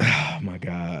 Oh, my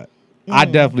God. I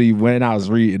definitely, when I was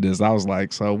reading this, I was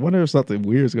like, so when there's something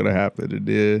weird's going to happen, and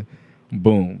then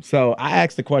boom. So I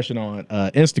asked the question on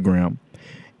Instagram,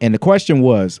 and the question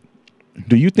was,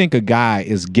 do you think a guy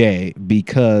is gay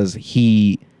because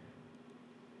he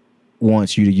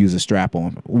wants you to use a strap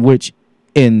on? Which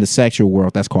in the sexual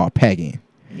world, that's called pegging.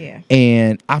 Yeah.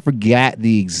 And I forgot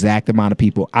the exact amount of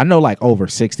people. I know like over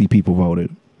 60 people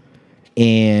voted.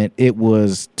 And it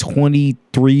was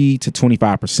 23 to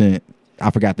 25%.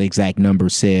 I forgot the exact number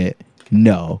said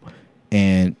no.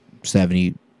 And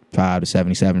 75 to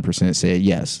 77% said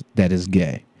yes, that is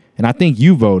gay. And I think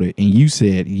you voted and you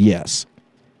said yes.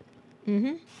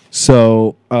 Mm-hmm.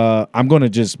 So I'm going to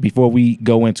just, before we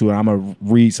go into it, I'm going to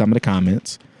read some of the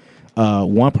comments.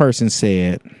 One person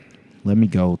said, let me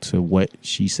go to what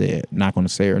she said. Not going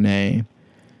to say her name,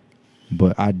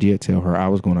 but I did tell her I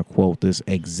was going to quote this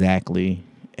exactly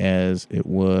as it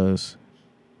was.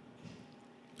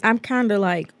 I'm kind of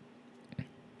like,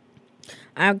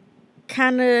 I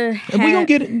kind of. We gonna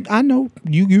get it. I know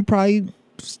you probably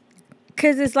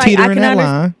because it's like I can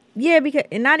understand. Yeah, because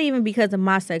and not even because of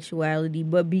my sexuality,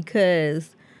 but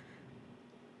because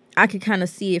I could kind of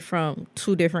see it from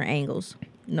two different angles.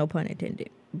 No pun intended,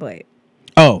 but.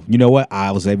 Oh, you know what?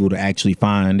 I was able to actually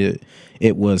find it.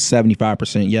 It was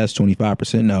 75% yes,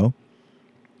 25% no.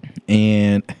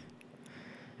 And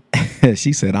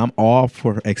she said, I'm all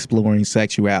for exploring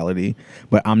sexuality,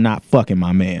 but I'm not fucking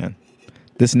my man.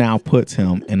 This now puts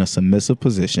him in a submissive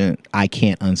position I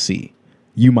can't unsee.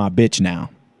 You my bitch now.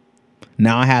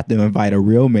 Now I have to invite a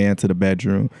real man to the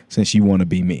bedroom since you want to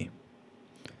be me.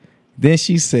 Then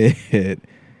she said,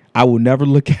 I will never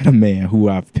look at a man who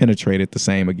I've penetrated the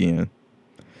same again.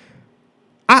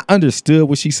 I understood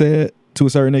what she said to a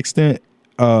certain extent.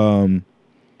 And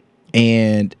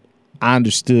I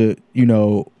understood,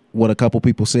 what a couple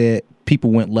people said.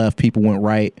 People went left, people went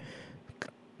right.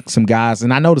 Some guys,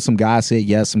 and I noticed some guys said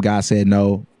yes, some guys said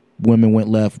no. Women went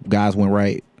left, guys went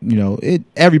right.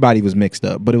 Everybody was mixed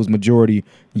up, but it was majority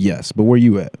yes. But where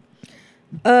you at?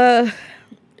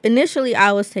 Initially,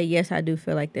 I would say yes. I do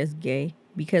feel like that's gay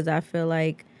because I feel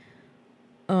like,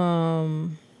 I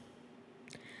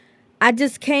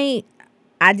just can't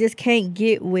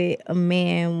get with a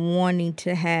man wanting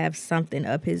to have something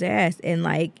up his ass and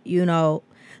like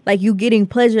you getting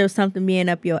pleasure of something being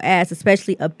up your ass,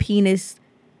 especially a penis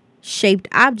shaped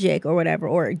object or whatever,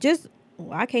 or just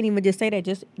I can't even just say that.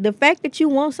 Just the fact that you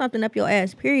want something up your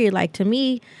ass, period. Like to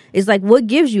me, is like what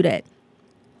gives you that.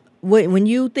 When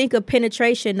you think of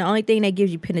penetration, the only thing that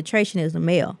gives you penetration is a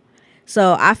male.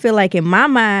 So I feel like in my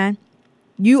mind,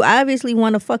 you obviously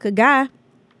want to fuck a guy.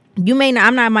 You may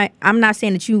not. I'm not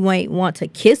saying that you might want to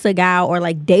kiss a guy or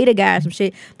like date a guy or some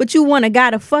shit, but you want a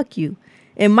guy to fuck you.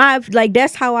 And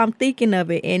that's how I'm thinking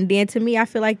of it. And then to me, I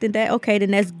feel like then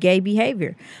that's gay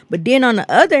behavior. But then on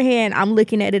the other hand, I'm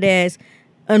looking at it as,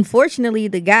 unfortunately,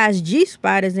 the guy's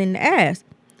G-spot is in the ass.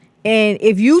 And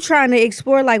if you trying to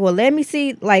explore, like, well, let me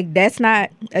see, like, that's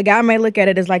not, a guy may look at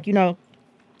it as like,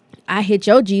 I hit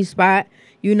your G-spot.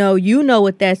 You know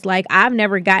what that's like. I've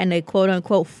never gotten a quote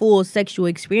unquote full sexual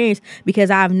experience because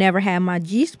I've never had my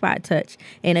G-spot touched.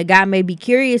 And a guy may be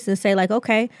curious and say like,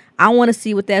 okay, I want to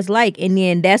see what that's like. And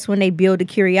then that's when they build the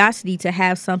curiosity to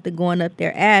have something going up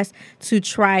their ass to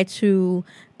try to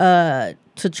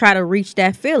reach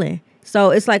that feeling. So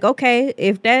it's like, okay,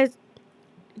 if that's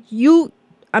you,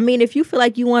 if you feel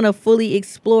like you want to fully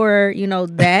explore,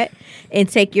 that and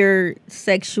take your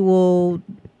sexual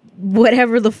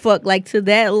whatever the fuck, like to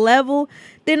that level,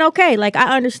 then okay, like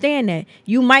I understand that.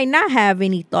 You might not have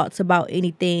any thoughts about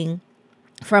anything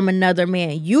from another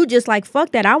man. You just like,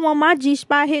 fuck that. I want my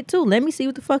G-spot hit too. Let me see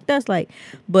what the fuck that's like.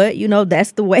 But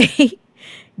that's the way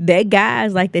that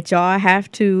guys like that y'all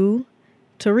have to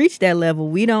reach that level.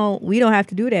 We don't have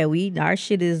to do that. Our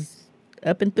shit is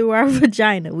up and through our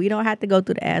vagina. We don't have to go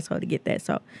through the asshole to get that.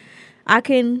 So I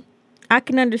can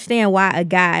understand why a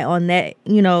guy on that,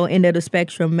 end of the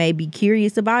spectrum may be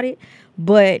curious about it.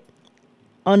 But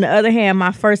on the other hand,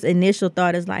 my first initial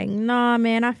thought is like, nah,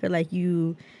 man, I feel like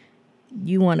you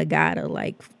want a guy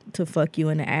to fuck you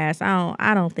in the ass.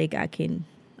 I don't think I can.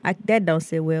 That don't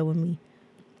sit well with me.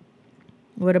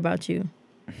 What about you?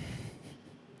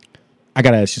 I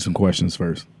got to ask you some questions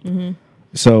first. Mm-hmm.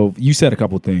 So you said a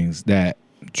couple things that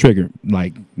triggered,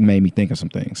 like made me think of some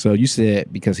things. So you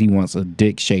said because he wants a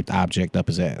dick-shaped object up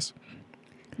his ass.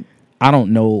 I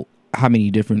don't know how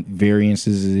many different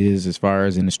variances it is as far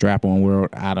as in the strap-on world.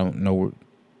 I don't know,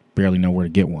 barely know where to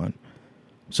get one.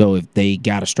 So if they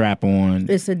got a strap-on,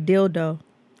 it's a dildo.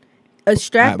 A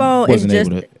strap-on is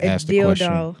just a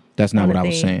dildo. That's not what I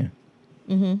was saying.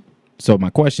 Mm-hmm. So my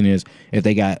question is, if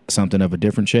they got something of a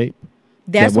different shape.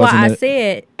 That's why I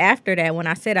said after that, when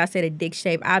I said a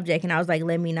dick-shaped object, and I was like,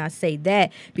 let me not say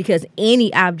that, because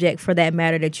any object for that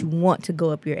matter that you want to go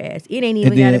up your ass, it ain't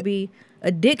even got to be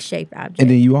a dick-shaped object. And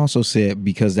then you also said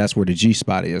because that's where the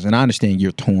G-spot is, and I understand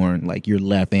you're torn, like you're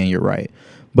left and you're right.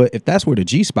 But if that's where the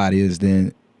G-spot is,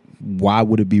 then why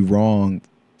would it be wrong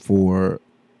for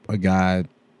a guy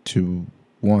to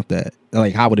want that?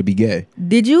 Like, how would it be gay?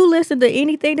 Did you listen to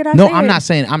anything that I said? No, I'm not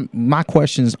saying. My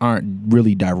questions aren't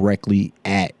really directly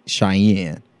at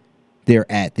Cheyenne. They're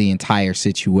at the entire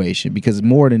situation because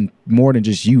more than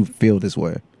just you feel this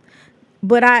way.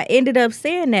 But I ended up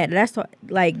saying that. That's what,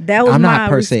 like, that was I'm my not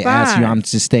per se response. asking you. I'm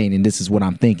just stating, and this is what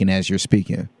I'm thinking as you're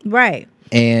speaking. Right.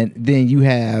 And then you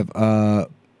have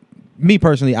me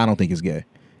personally. I don't think it's gay.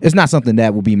 It's not something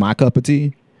that will be my cup of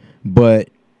tea. But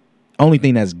only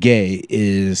thing that's gay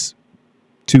is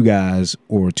two guys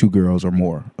or two girls or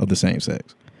more of the same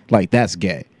sex. Like, that's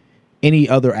gay. Any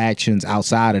other actions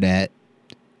outside of that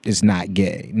is not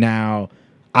gay. Now,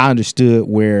 I understood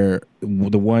where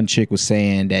the one chick was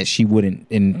saying that she wouldn't,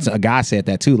 and a guy said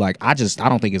that too. Like, I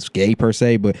don't think it's gay per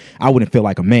se, but I wouldn't feel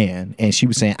like a man. And she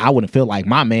was saying, I wouldn't feel like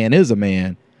my man is a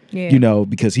man,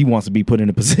 because he wants to be put in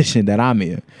a position that I'm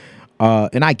in.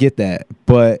 And I get that.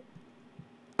 But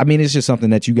I mean, it's just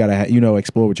something that you gotta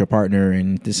explore with your partner,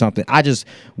 and it's something I just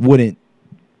wouldn't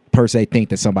per se think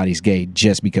that somebody's gay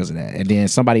just because of that. And then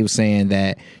somebody was saying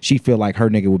that she feel like her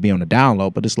nigga would be on the down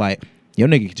low, but it's like your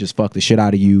nigga could just fuck the shit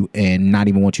out of you and not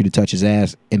even want you to touch his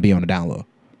ass and be on the down low.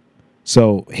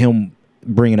 So him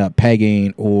bringing up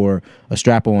pegging or a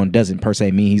strap on doesn't per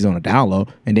se mean he's on a down low.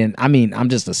 And then I mean, I'm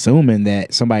just assuming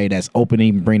that somebody that's open to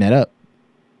even bring that up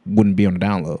wouldn't be on the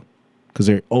down low because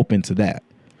they're open to that.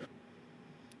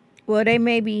 Well, they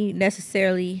may be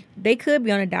they could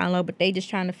be on a down low, but they just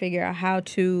trying to figure out how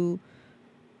to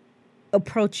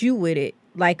approach you with it.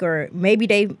 Like, or maybe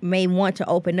they may want to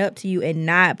open up to you and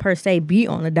not per se be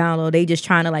on the down low. They just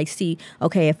trying to like see,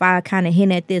 okay, if I kind of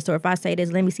hint at this or if I say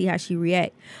this, let me see how she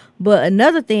react. But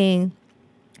another thing,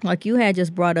 like you had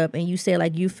just brought up and you said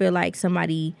like you feel like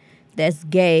somebody that's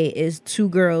gay is two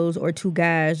girls or two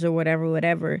guys or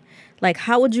whatever. Like,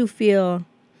 how would you feel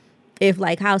if,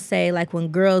 like, how say, like, when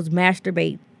girls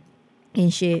masturbate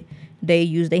and shit, they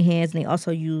use their hands and they also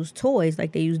use toys,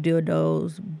 like they use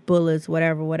dildos, bullets,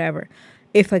 whatever.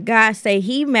 If a guy say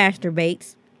he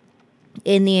masturbates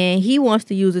and then he wants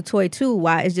to use a toy too,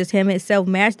 why it's just him himself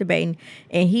masturbating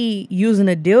and he using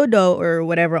a dildo or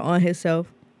whatever on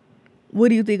himself, what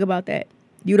do you think about that?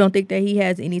 You don't think that he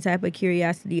has any type of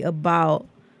curiosity about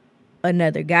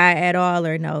another guy at all,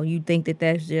 or no? You think that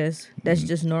that's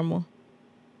just normal?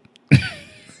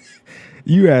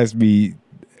 You asked me,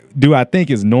 do I think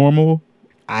it's normal?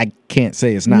 I can't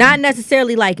say it's not. Not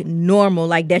necessarily like normal,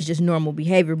 like that's just normal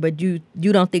behavior, but you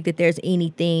don't think that there's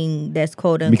anything that's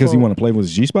quote unquote because he want to play with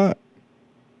his G-spot?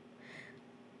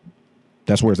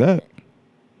 That's where it's at.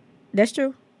 That's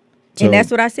true. So, and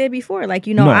that's what I said before. Like,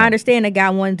 no. I understand the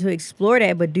guy wanted to explore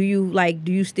that, but do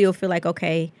you still feel like,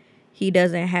 okay, he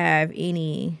doesn't have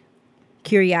any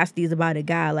curiosities about a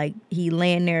guy? Like, he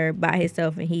laying there by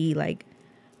himself and he, like,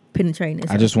 penetrating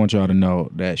himself. I just want y'all to know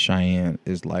that Cheyenne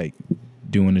is, like,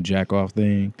 doing the jack-off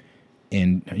thing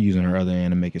and using her other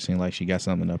hand to make it seem like she got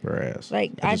something up her ass.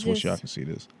 Like, I just wish y'all could see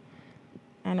this.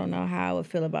 I don't know how I would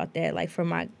feel about that. Like,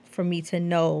 for me to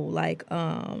know, like,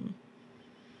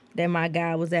 that my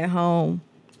guy was at home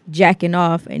jacking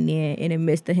off, and then in the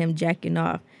midst of him jacking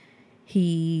off,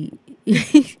 he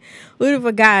what if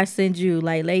a guy sent you,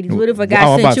 like, ladies, what if a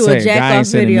guy sent you a jack off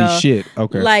video? Shit.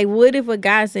 Okay. Like, what if a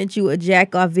guy sent you a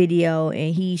jack off video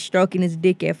and he's stroking his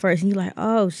dick at first and you're like,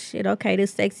 oh shit, okay,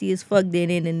 this sexy as fuck. Then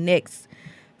in the next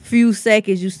few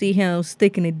seconds you see him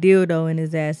sticking a dildo in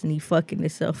his ass and he fucking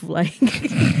himself. Like,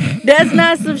 that's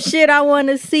not some shit I want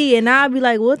to see. And I'll be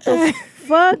like, what the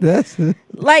fuck? That's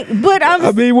like, but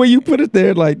I mean, when you put it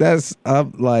there, like, that's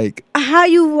like how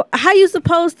you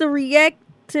supposed to react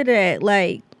to that?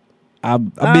 Like, I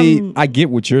mean, I get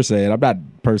what you're saying. I'm not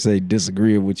per se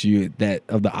disagreeing with you that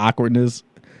of the awkwardness,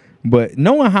 but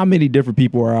knowing how many different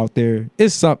people are out there,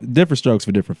 it's some different strokes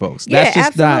for different folks. Yeah, that's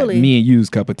just absolutely. not me and you's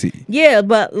cup of tea. Yeah,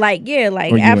 but like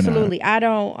absolutely. I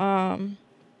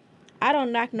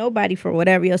don't knock nobody for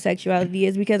whatever your sexuality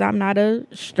is because I'm not a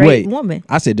straight woman.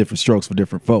 I said different strokes for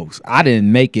different folks. I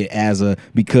didn't make it as a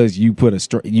because you put a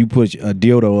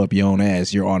dildo up your own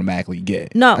ass, you're automatically gay.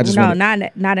 No, not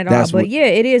at all. But yeah,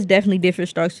 it is definitely different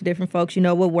strokes to different folks. You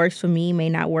know, what works for me may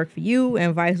not work for you,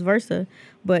 and vice versa.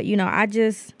 But you know,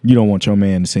 you don't want your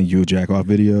man to send you a jack off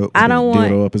video. I don't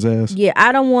want dildo up his ass. Yeah,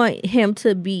 I don't want him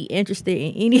to be interested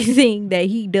in anything that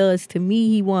he does to me.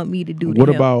 He want me to do to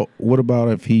him. What about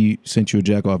if he sent you a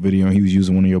jack off video and he was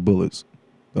using one of your bullets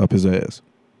up his ass?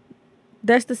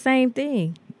 That's the same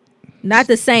thing. Not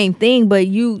the same thing, but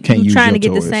you trying to get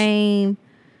toys. The same.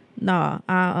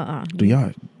 Do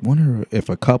y'all wonder if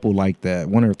a couple like that?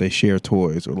 Wonder if they share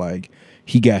toys or like.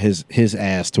 He got his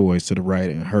ass toys to the right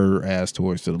and her ass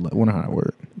toys to the left. Wonder how that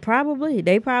works. Probably.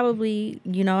 They probably,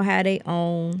 had their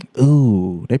own.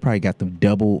 Ooh, they probably got them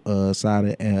double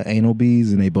sided anal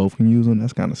beads and they both can use them.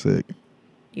 That's kind of sick.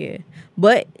 Yeah.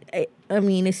 But, I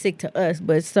mean, it's sick to us,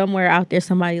 but somewhere out there,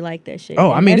 somebody like that shit.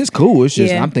 Oh, I mean, it's cool. It's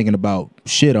just, I'm thinking about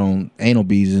shit on anal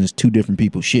beads and it's two different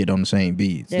people shit on the same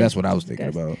beads. That's what I was thinking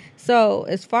about. So,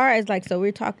 as far as, like,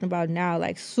 we're talking about now,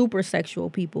 like, super sexual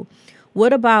people.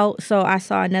 What about, so I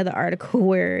saw another article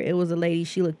where it was a lady,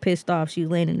 she looked pissed off. She was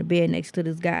laying in the bed next to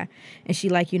this guy. And she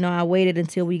like, I waited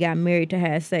until we got married to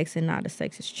have sex and now the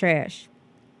sex is trash.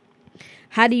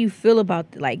 How do you feel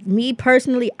about, like, me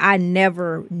personally, I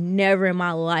never in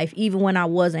my life, even when I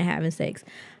wasn't having sex,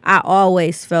 I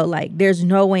always felt like there's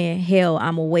no way in hell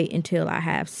I'm going to wait until I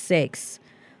have sex.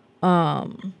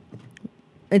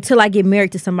 Until I get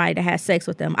married to somebody to have sex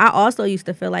with them. I also used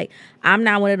to feel like I'm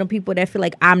not one of them people that feel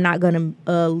like I'm not going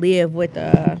to live with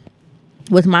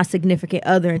with my significant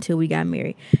other until we got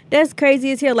married. That's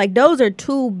crazy as hell. Like, those are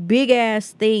two big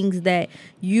ass things that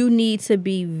you need to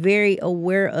be very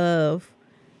aware of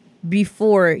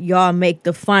before y'all make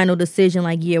the final decision.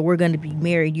 Like, yeah, we're gonna be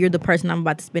married. You're the person I'm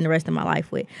about to spend the rest of my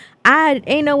life with. I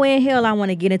ain't no way in hell I want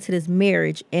to get into this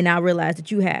marriage and I realize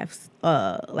that you have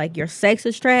like your sex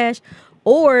is trash,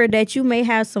 or that you may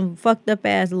have some fucked up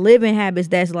ass living habits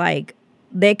that's like,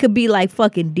 that could be like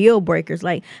fucking deal breakers.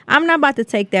 Like, I'm not about to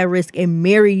take that risk and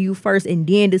marry you first and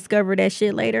then discover that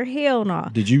shit later. Hell no.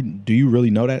 Do you really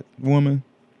know that woman?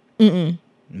 Mm-mm.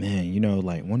 Man,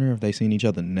 like, wonder if they seen each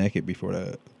other naked before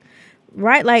that.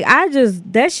 Right? Like,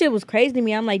 that shit was crazy to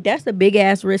me. I'm like, that's a big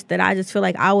ass risk that I just feel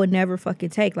like I would never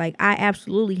fucking take. Like, I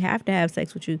absolutely have to have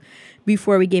sex with you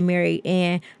before we get married.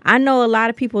 And I know a lot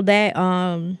of people that,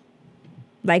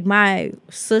 like my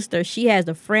sister, she has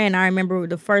a friend. I remember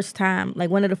the first time,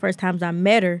 like one of the first times I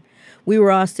met her, we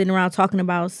were all sitting around talking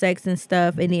about sex and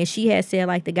stuff. And then she had said,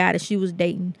 like, the guy that she was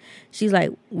dating, she's like,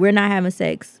 we're not having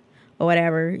sex or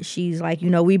whatever. She's like,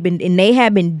 and they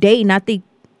have been dating. I think,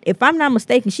 if I'm not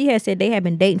mistaken, she had said they had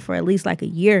been dating for at least like a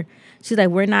year. She's like,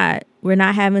 we're not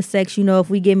having sex. If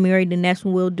we get married, then that's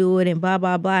when we'll do it and blah,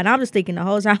 blah, blah. And I'm just thinking the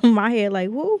whole time in my head,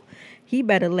 like, whoo, he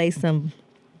better lay some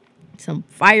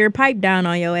fire pipe down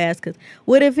on your ass, because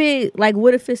what if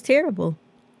it's terrible?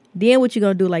 Then what you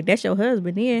gonna do? Like, that's your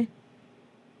husband then.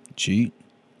 Cheat.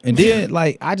 And then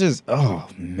like, oh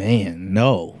man,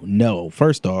 no.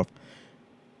 First off,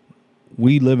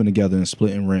 we living together and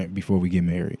splitting rent before we get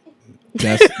married.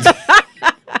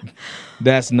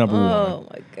 That's number one. Oh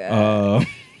my god.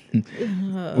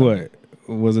 What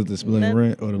was it, the splitting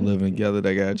rent or the living together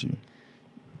that got you?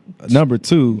 Number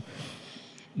two,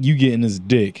 you getting this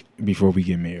dick before we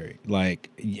get married. Like,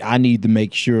 I need to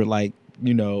make sure, like,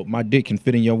 my dick can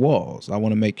fit in your walls. I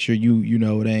want to make sure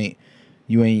maybe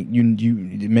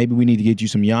we need to get you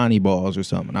some Yanni balls or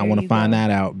something. I want to find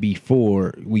that out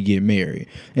before we get married.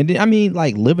 And then,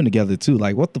 like, living together too.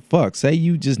 Like, what the fuck? Say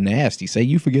you just nasty. Say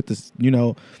you forget to,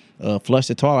 flush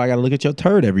the toilet. I got to look at your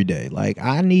turd every day. Like,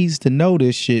 I needs to know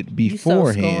this shit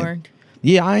beforehand. You so scorned.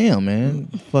 Yeah, I am, man.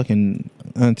 Fucking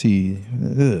auntie.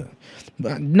 Ugh.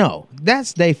 But no,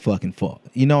 that's they fucking fault.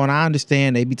 And I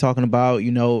understand they be talking about,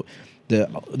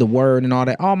 the word and all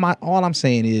that. All I'm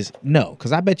saying is no,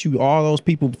 because I bet you all those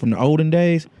people from the olden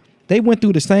days, they went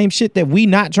through the same shit that we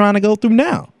not trying to go through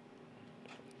now.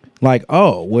 Like,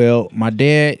 oh, well, my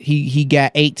dad, he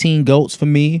got 18 goats for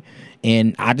me,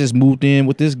 and I just moved in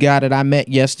with this guy that I met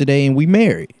yesterday, and we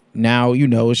married. Now,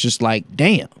 it's just like,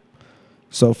 damn.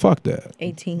 So fuck that.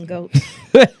 18 goats.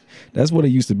 That's what it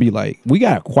used to be like. We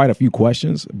got quite a few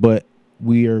questions, but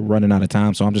we are running out of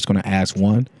time, so I'm just going to ask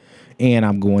one, and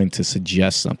I'm going to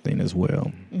suggest something as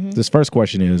well. Mm-hmm. This first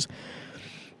question is,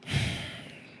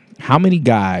 how many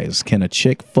guys can a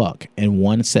chick fuck in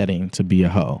one setting to be a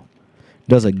hoe?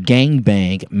 Does a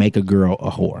gangbang make a girl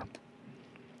a whore?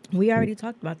 We already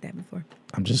talked about that before.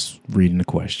 I'm just reading the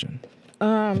question.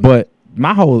 But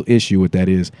my whole issue with that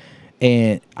is,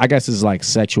 and I guess it's like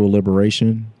sexual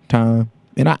liberation time.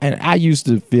 And I used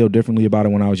to feel differently about it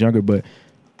when I was younger, but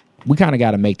we kind of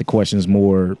got to make the questions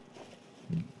more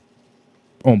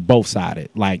on both sides.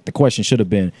 Like, the question should have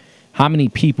been, how many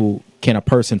people can a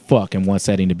person fuck in one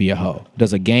setting to be a hoe?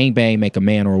 Does a gangbang make a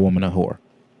man or a woman a whore?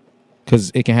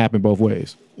 Because it can happen both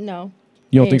ways. No.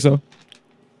 You don't think so?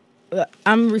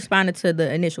 I'm responding to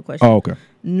the initial question. Oh, okay.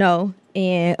 No.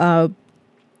 And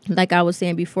like I was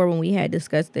saying before when we had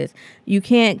discussed this, you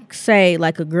can't say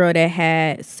like a girl that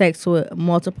had sex with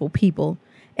multiple people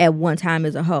at one time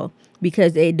is a hoe,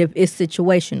 because it's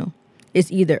situational.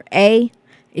 It's either A,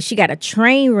 if she got a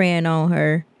train ran on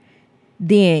her,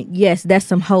 then yes, that's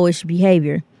some hoish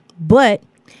behavior. But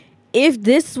if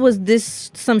this was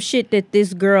some shit that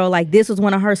this girl, like, this was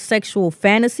one of her sexual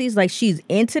fantasies, like she's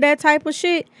into that type of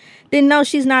shit, then no,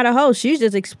 she's not a hoe. She's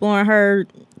just exploring her,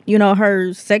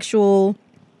 her sexual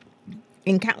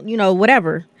encounter,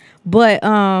 whatever. But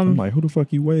I'm like, who the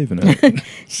fuck you waving at?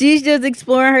 She's just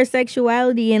exploring her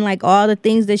sexuality and like all the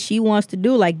things that she wants to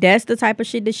do. Like, that's the type of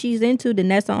shit that she's into, then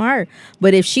that's on her.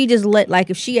 But if she just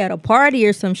if she at a party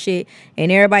or some shit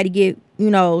and everybody get,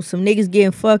 some niggas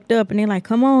getting fucked up and they're like,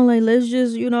 come on, like, let's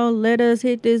just, let us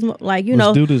hit this, like,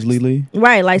 let's do this, Lily.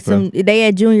 Right, like they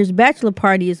at Junior's bachelor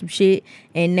party or some shit,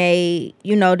 and they,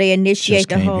 they initiate just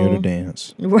the whole. Here to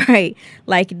dance. Right,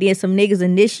 like then some niggas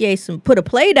initiate put a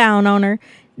play down on her.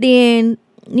 Then,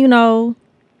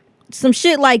 some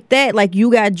shit like that, like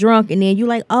you got drunk and then you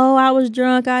like, oh, I was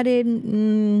drunk, I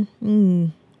didn't,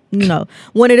 one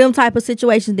of them type of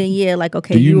situations, then yeah, like,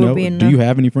 okay, do you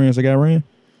have any friends that got ran?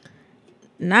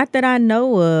 Not that I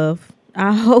know of.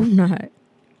 I hope not.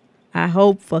 I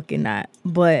hope fucking not.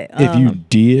 But If you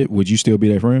did, would you still be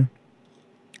their friend?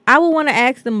 I would want to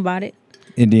ask them about it.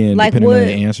 And then, Like, depending on what-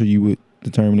 the answer, you would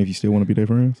determine if you still want to be their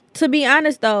friends? To be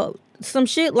honest though, some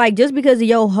shit like just because of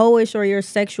your hoish or your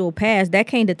sexual past, that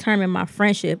can't determine my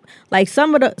friendship. Like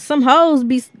some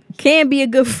hoes can be a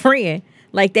good friend.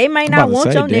 Like they might I'm not about to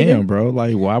want say, your damn, nigga. bro.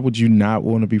 Like, why would you not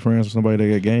want to be friends with somebody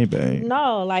that got game bang?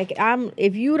 No, like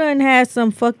if you done had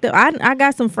some fucked up, I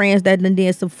got some friends that done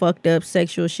did some fucked up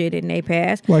sexual shit in their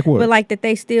past. Like what? But like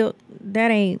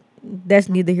that's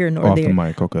neither here nor Off there. the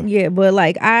mic, okay. Yeah, but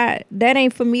like that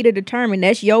ain't for me to determine.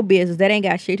 That's your business. That ain't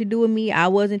got shit to do with me. I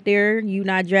wasn't there. You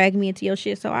not dragging me into your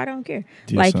shit, so I don't care.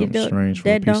 Did like something strange for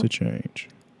a piece of change.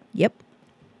 Yep.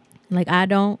 Like I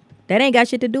don't. That ain't got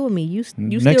shit to do with me. You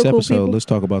Next still cool episode, people. let's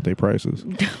talk about their prices.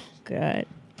 God.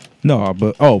 No,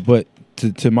 but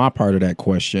to my part of that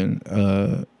question,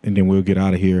 and then we'll get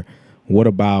out of here. What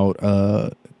about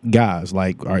guys?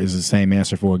 Like, is the same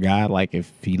answer for a guy? Like,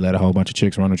 if he let a whole bunch of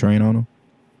chicks run a train on him?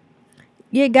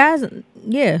 Yeah, guys.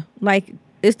 Yeah, like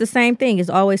it's the same thing. It's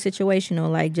always situational.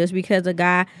 Like just because a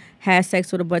guy has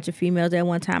sex with a bunch of females at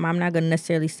one time, I'm not gonna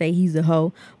necessarily say he's a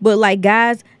hoe. But like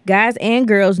guys and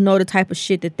girls know the type of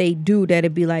shit that they do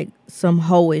that'd be like some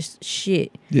hoish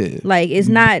shit. Yeah. Like it's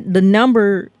not the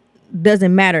number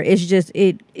doesn't matter. It's just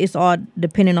it's all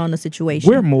depending on the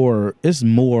situation. It's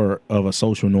more of a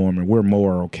social norm, and we're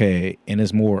more okay, and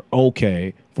it's more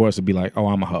okay for us to be like, oh,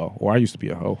 I'm a hoe, or I used to be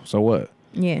a hoe. So what?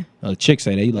 Yeah. Chicks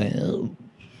say they like, oh.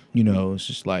 It's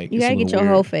just like You it's gotta a get little your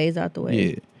weird. whole phase out the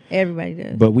way. Yeah. Everybody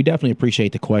does. But we definitely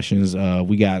appreciate the questions.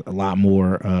 We got a lot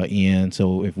more in.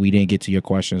 So if we didn't get to your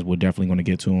questions, we're definitely going to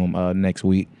get to them next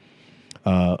week.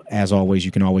 As always,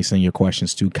 you can always send your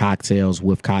questions to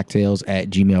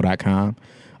cocktailswithcocktails@gmail.com.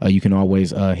 You can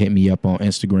always hit me up on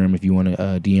Instagram if you want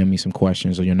to DM me some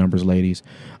questions or your numbers, ladies,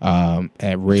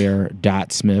 at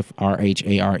rare.smith,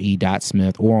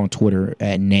 RHARE.smith, or on Twitter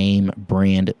at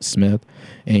 @namebrandsmith.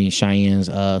 And Cheyenne's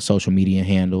social media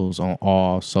handles on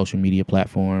all social media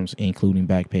platforms, including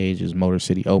Backpage, is Motor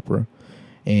City Oprah.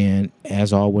 And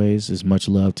as always, it's much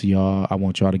love to y'all. I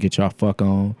want y'all to get y'all fuck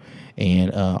on.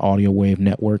 And Audio Wave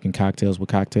Network and Cocktails with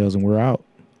Cocktails, and we're out.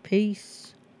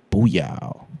 Peace.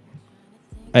 Booyah.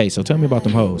 Hey, so tell me about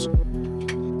them hoes.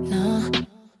 No.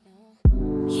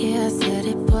 Yeah, I said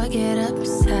it, boy, get up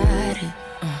beside it.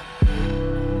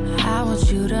 I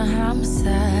want you to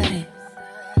homicide it.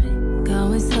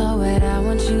 Going so wet, I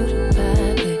want you to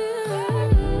vibe it.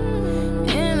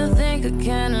 And I think I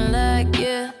kinda like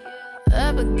you.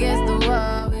 Up against the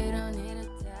wall.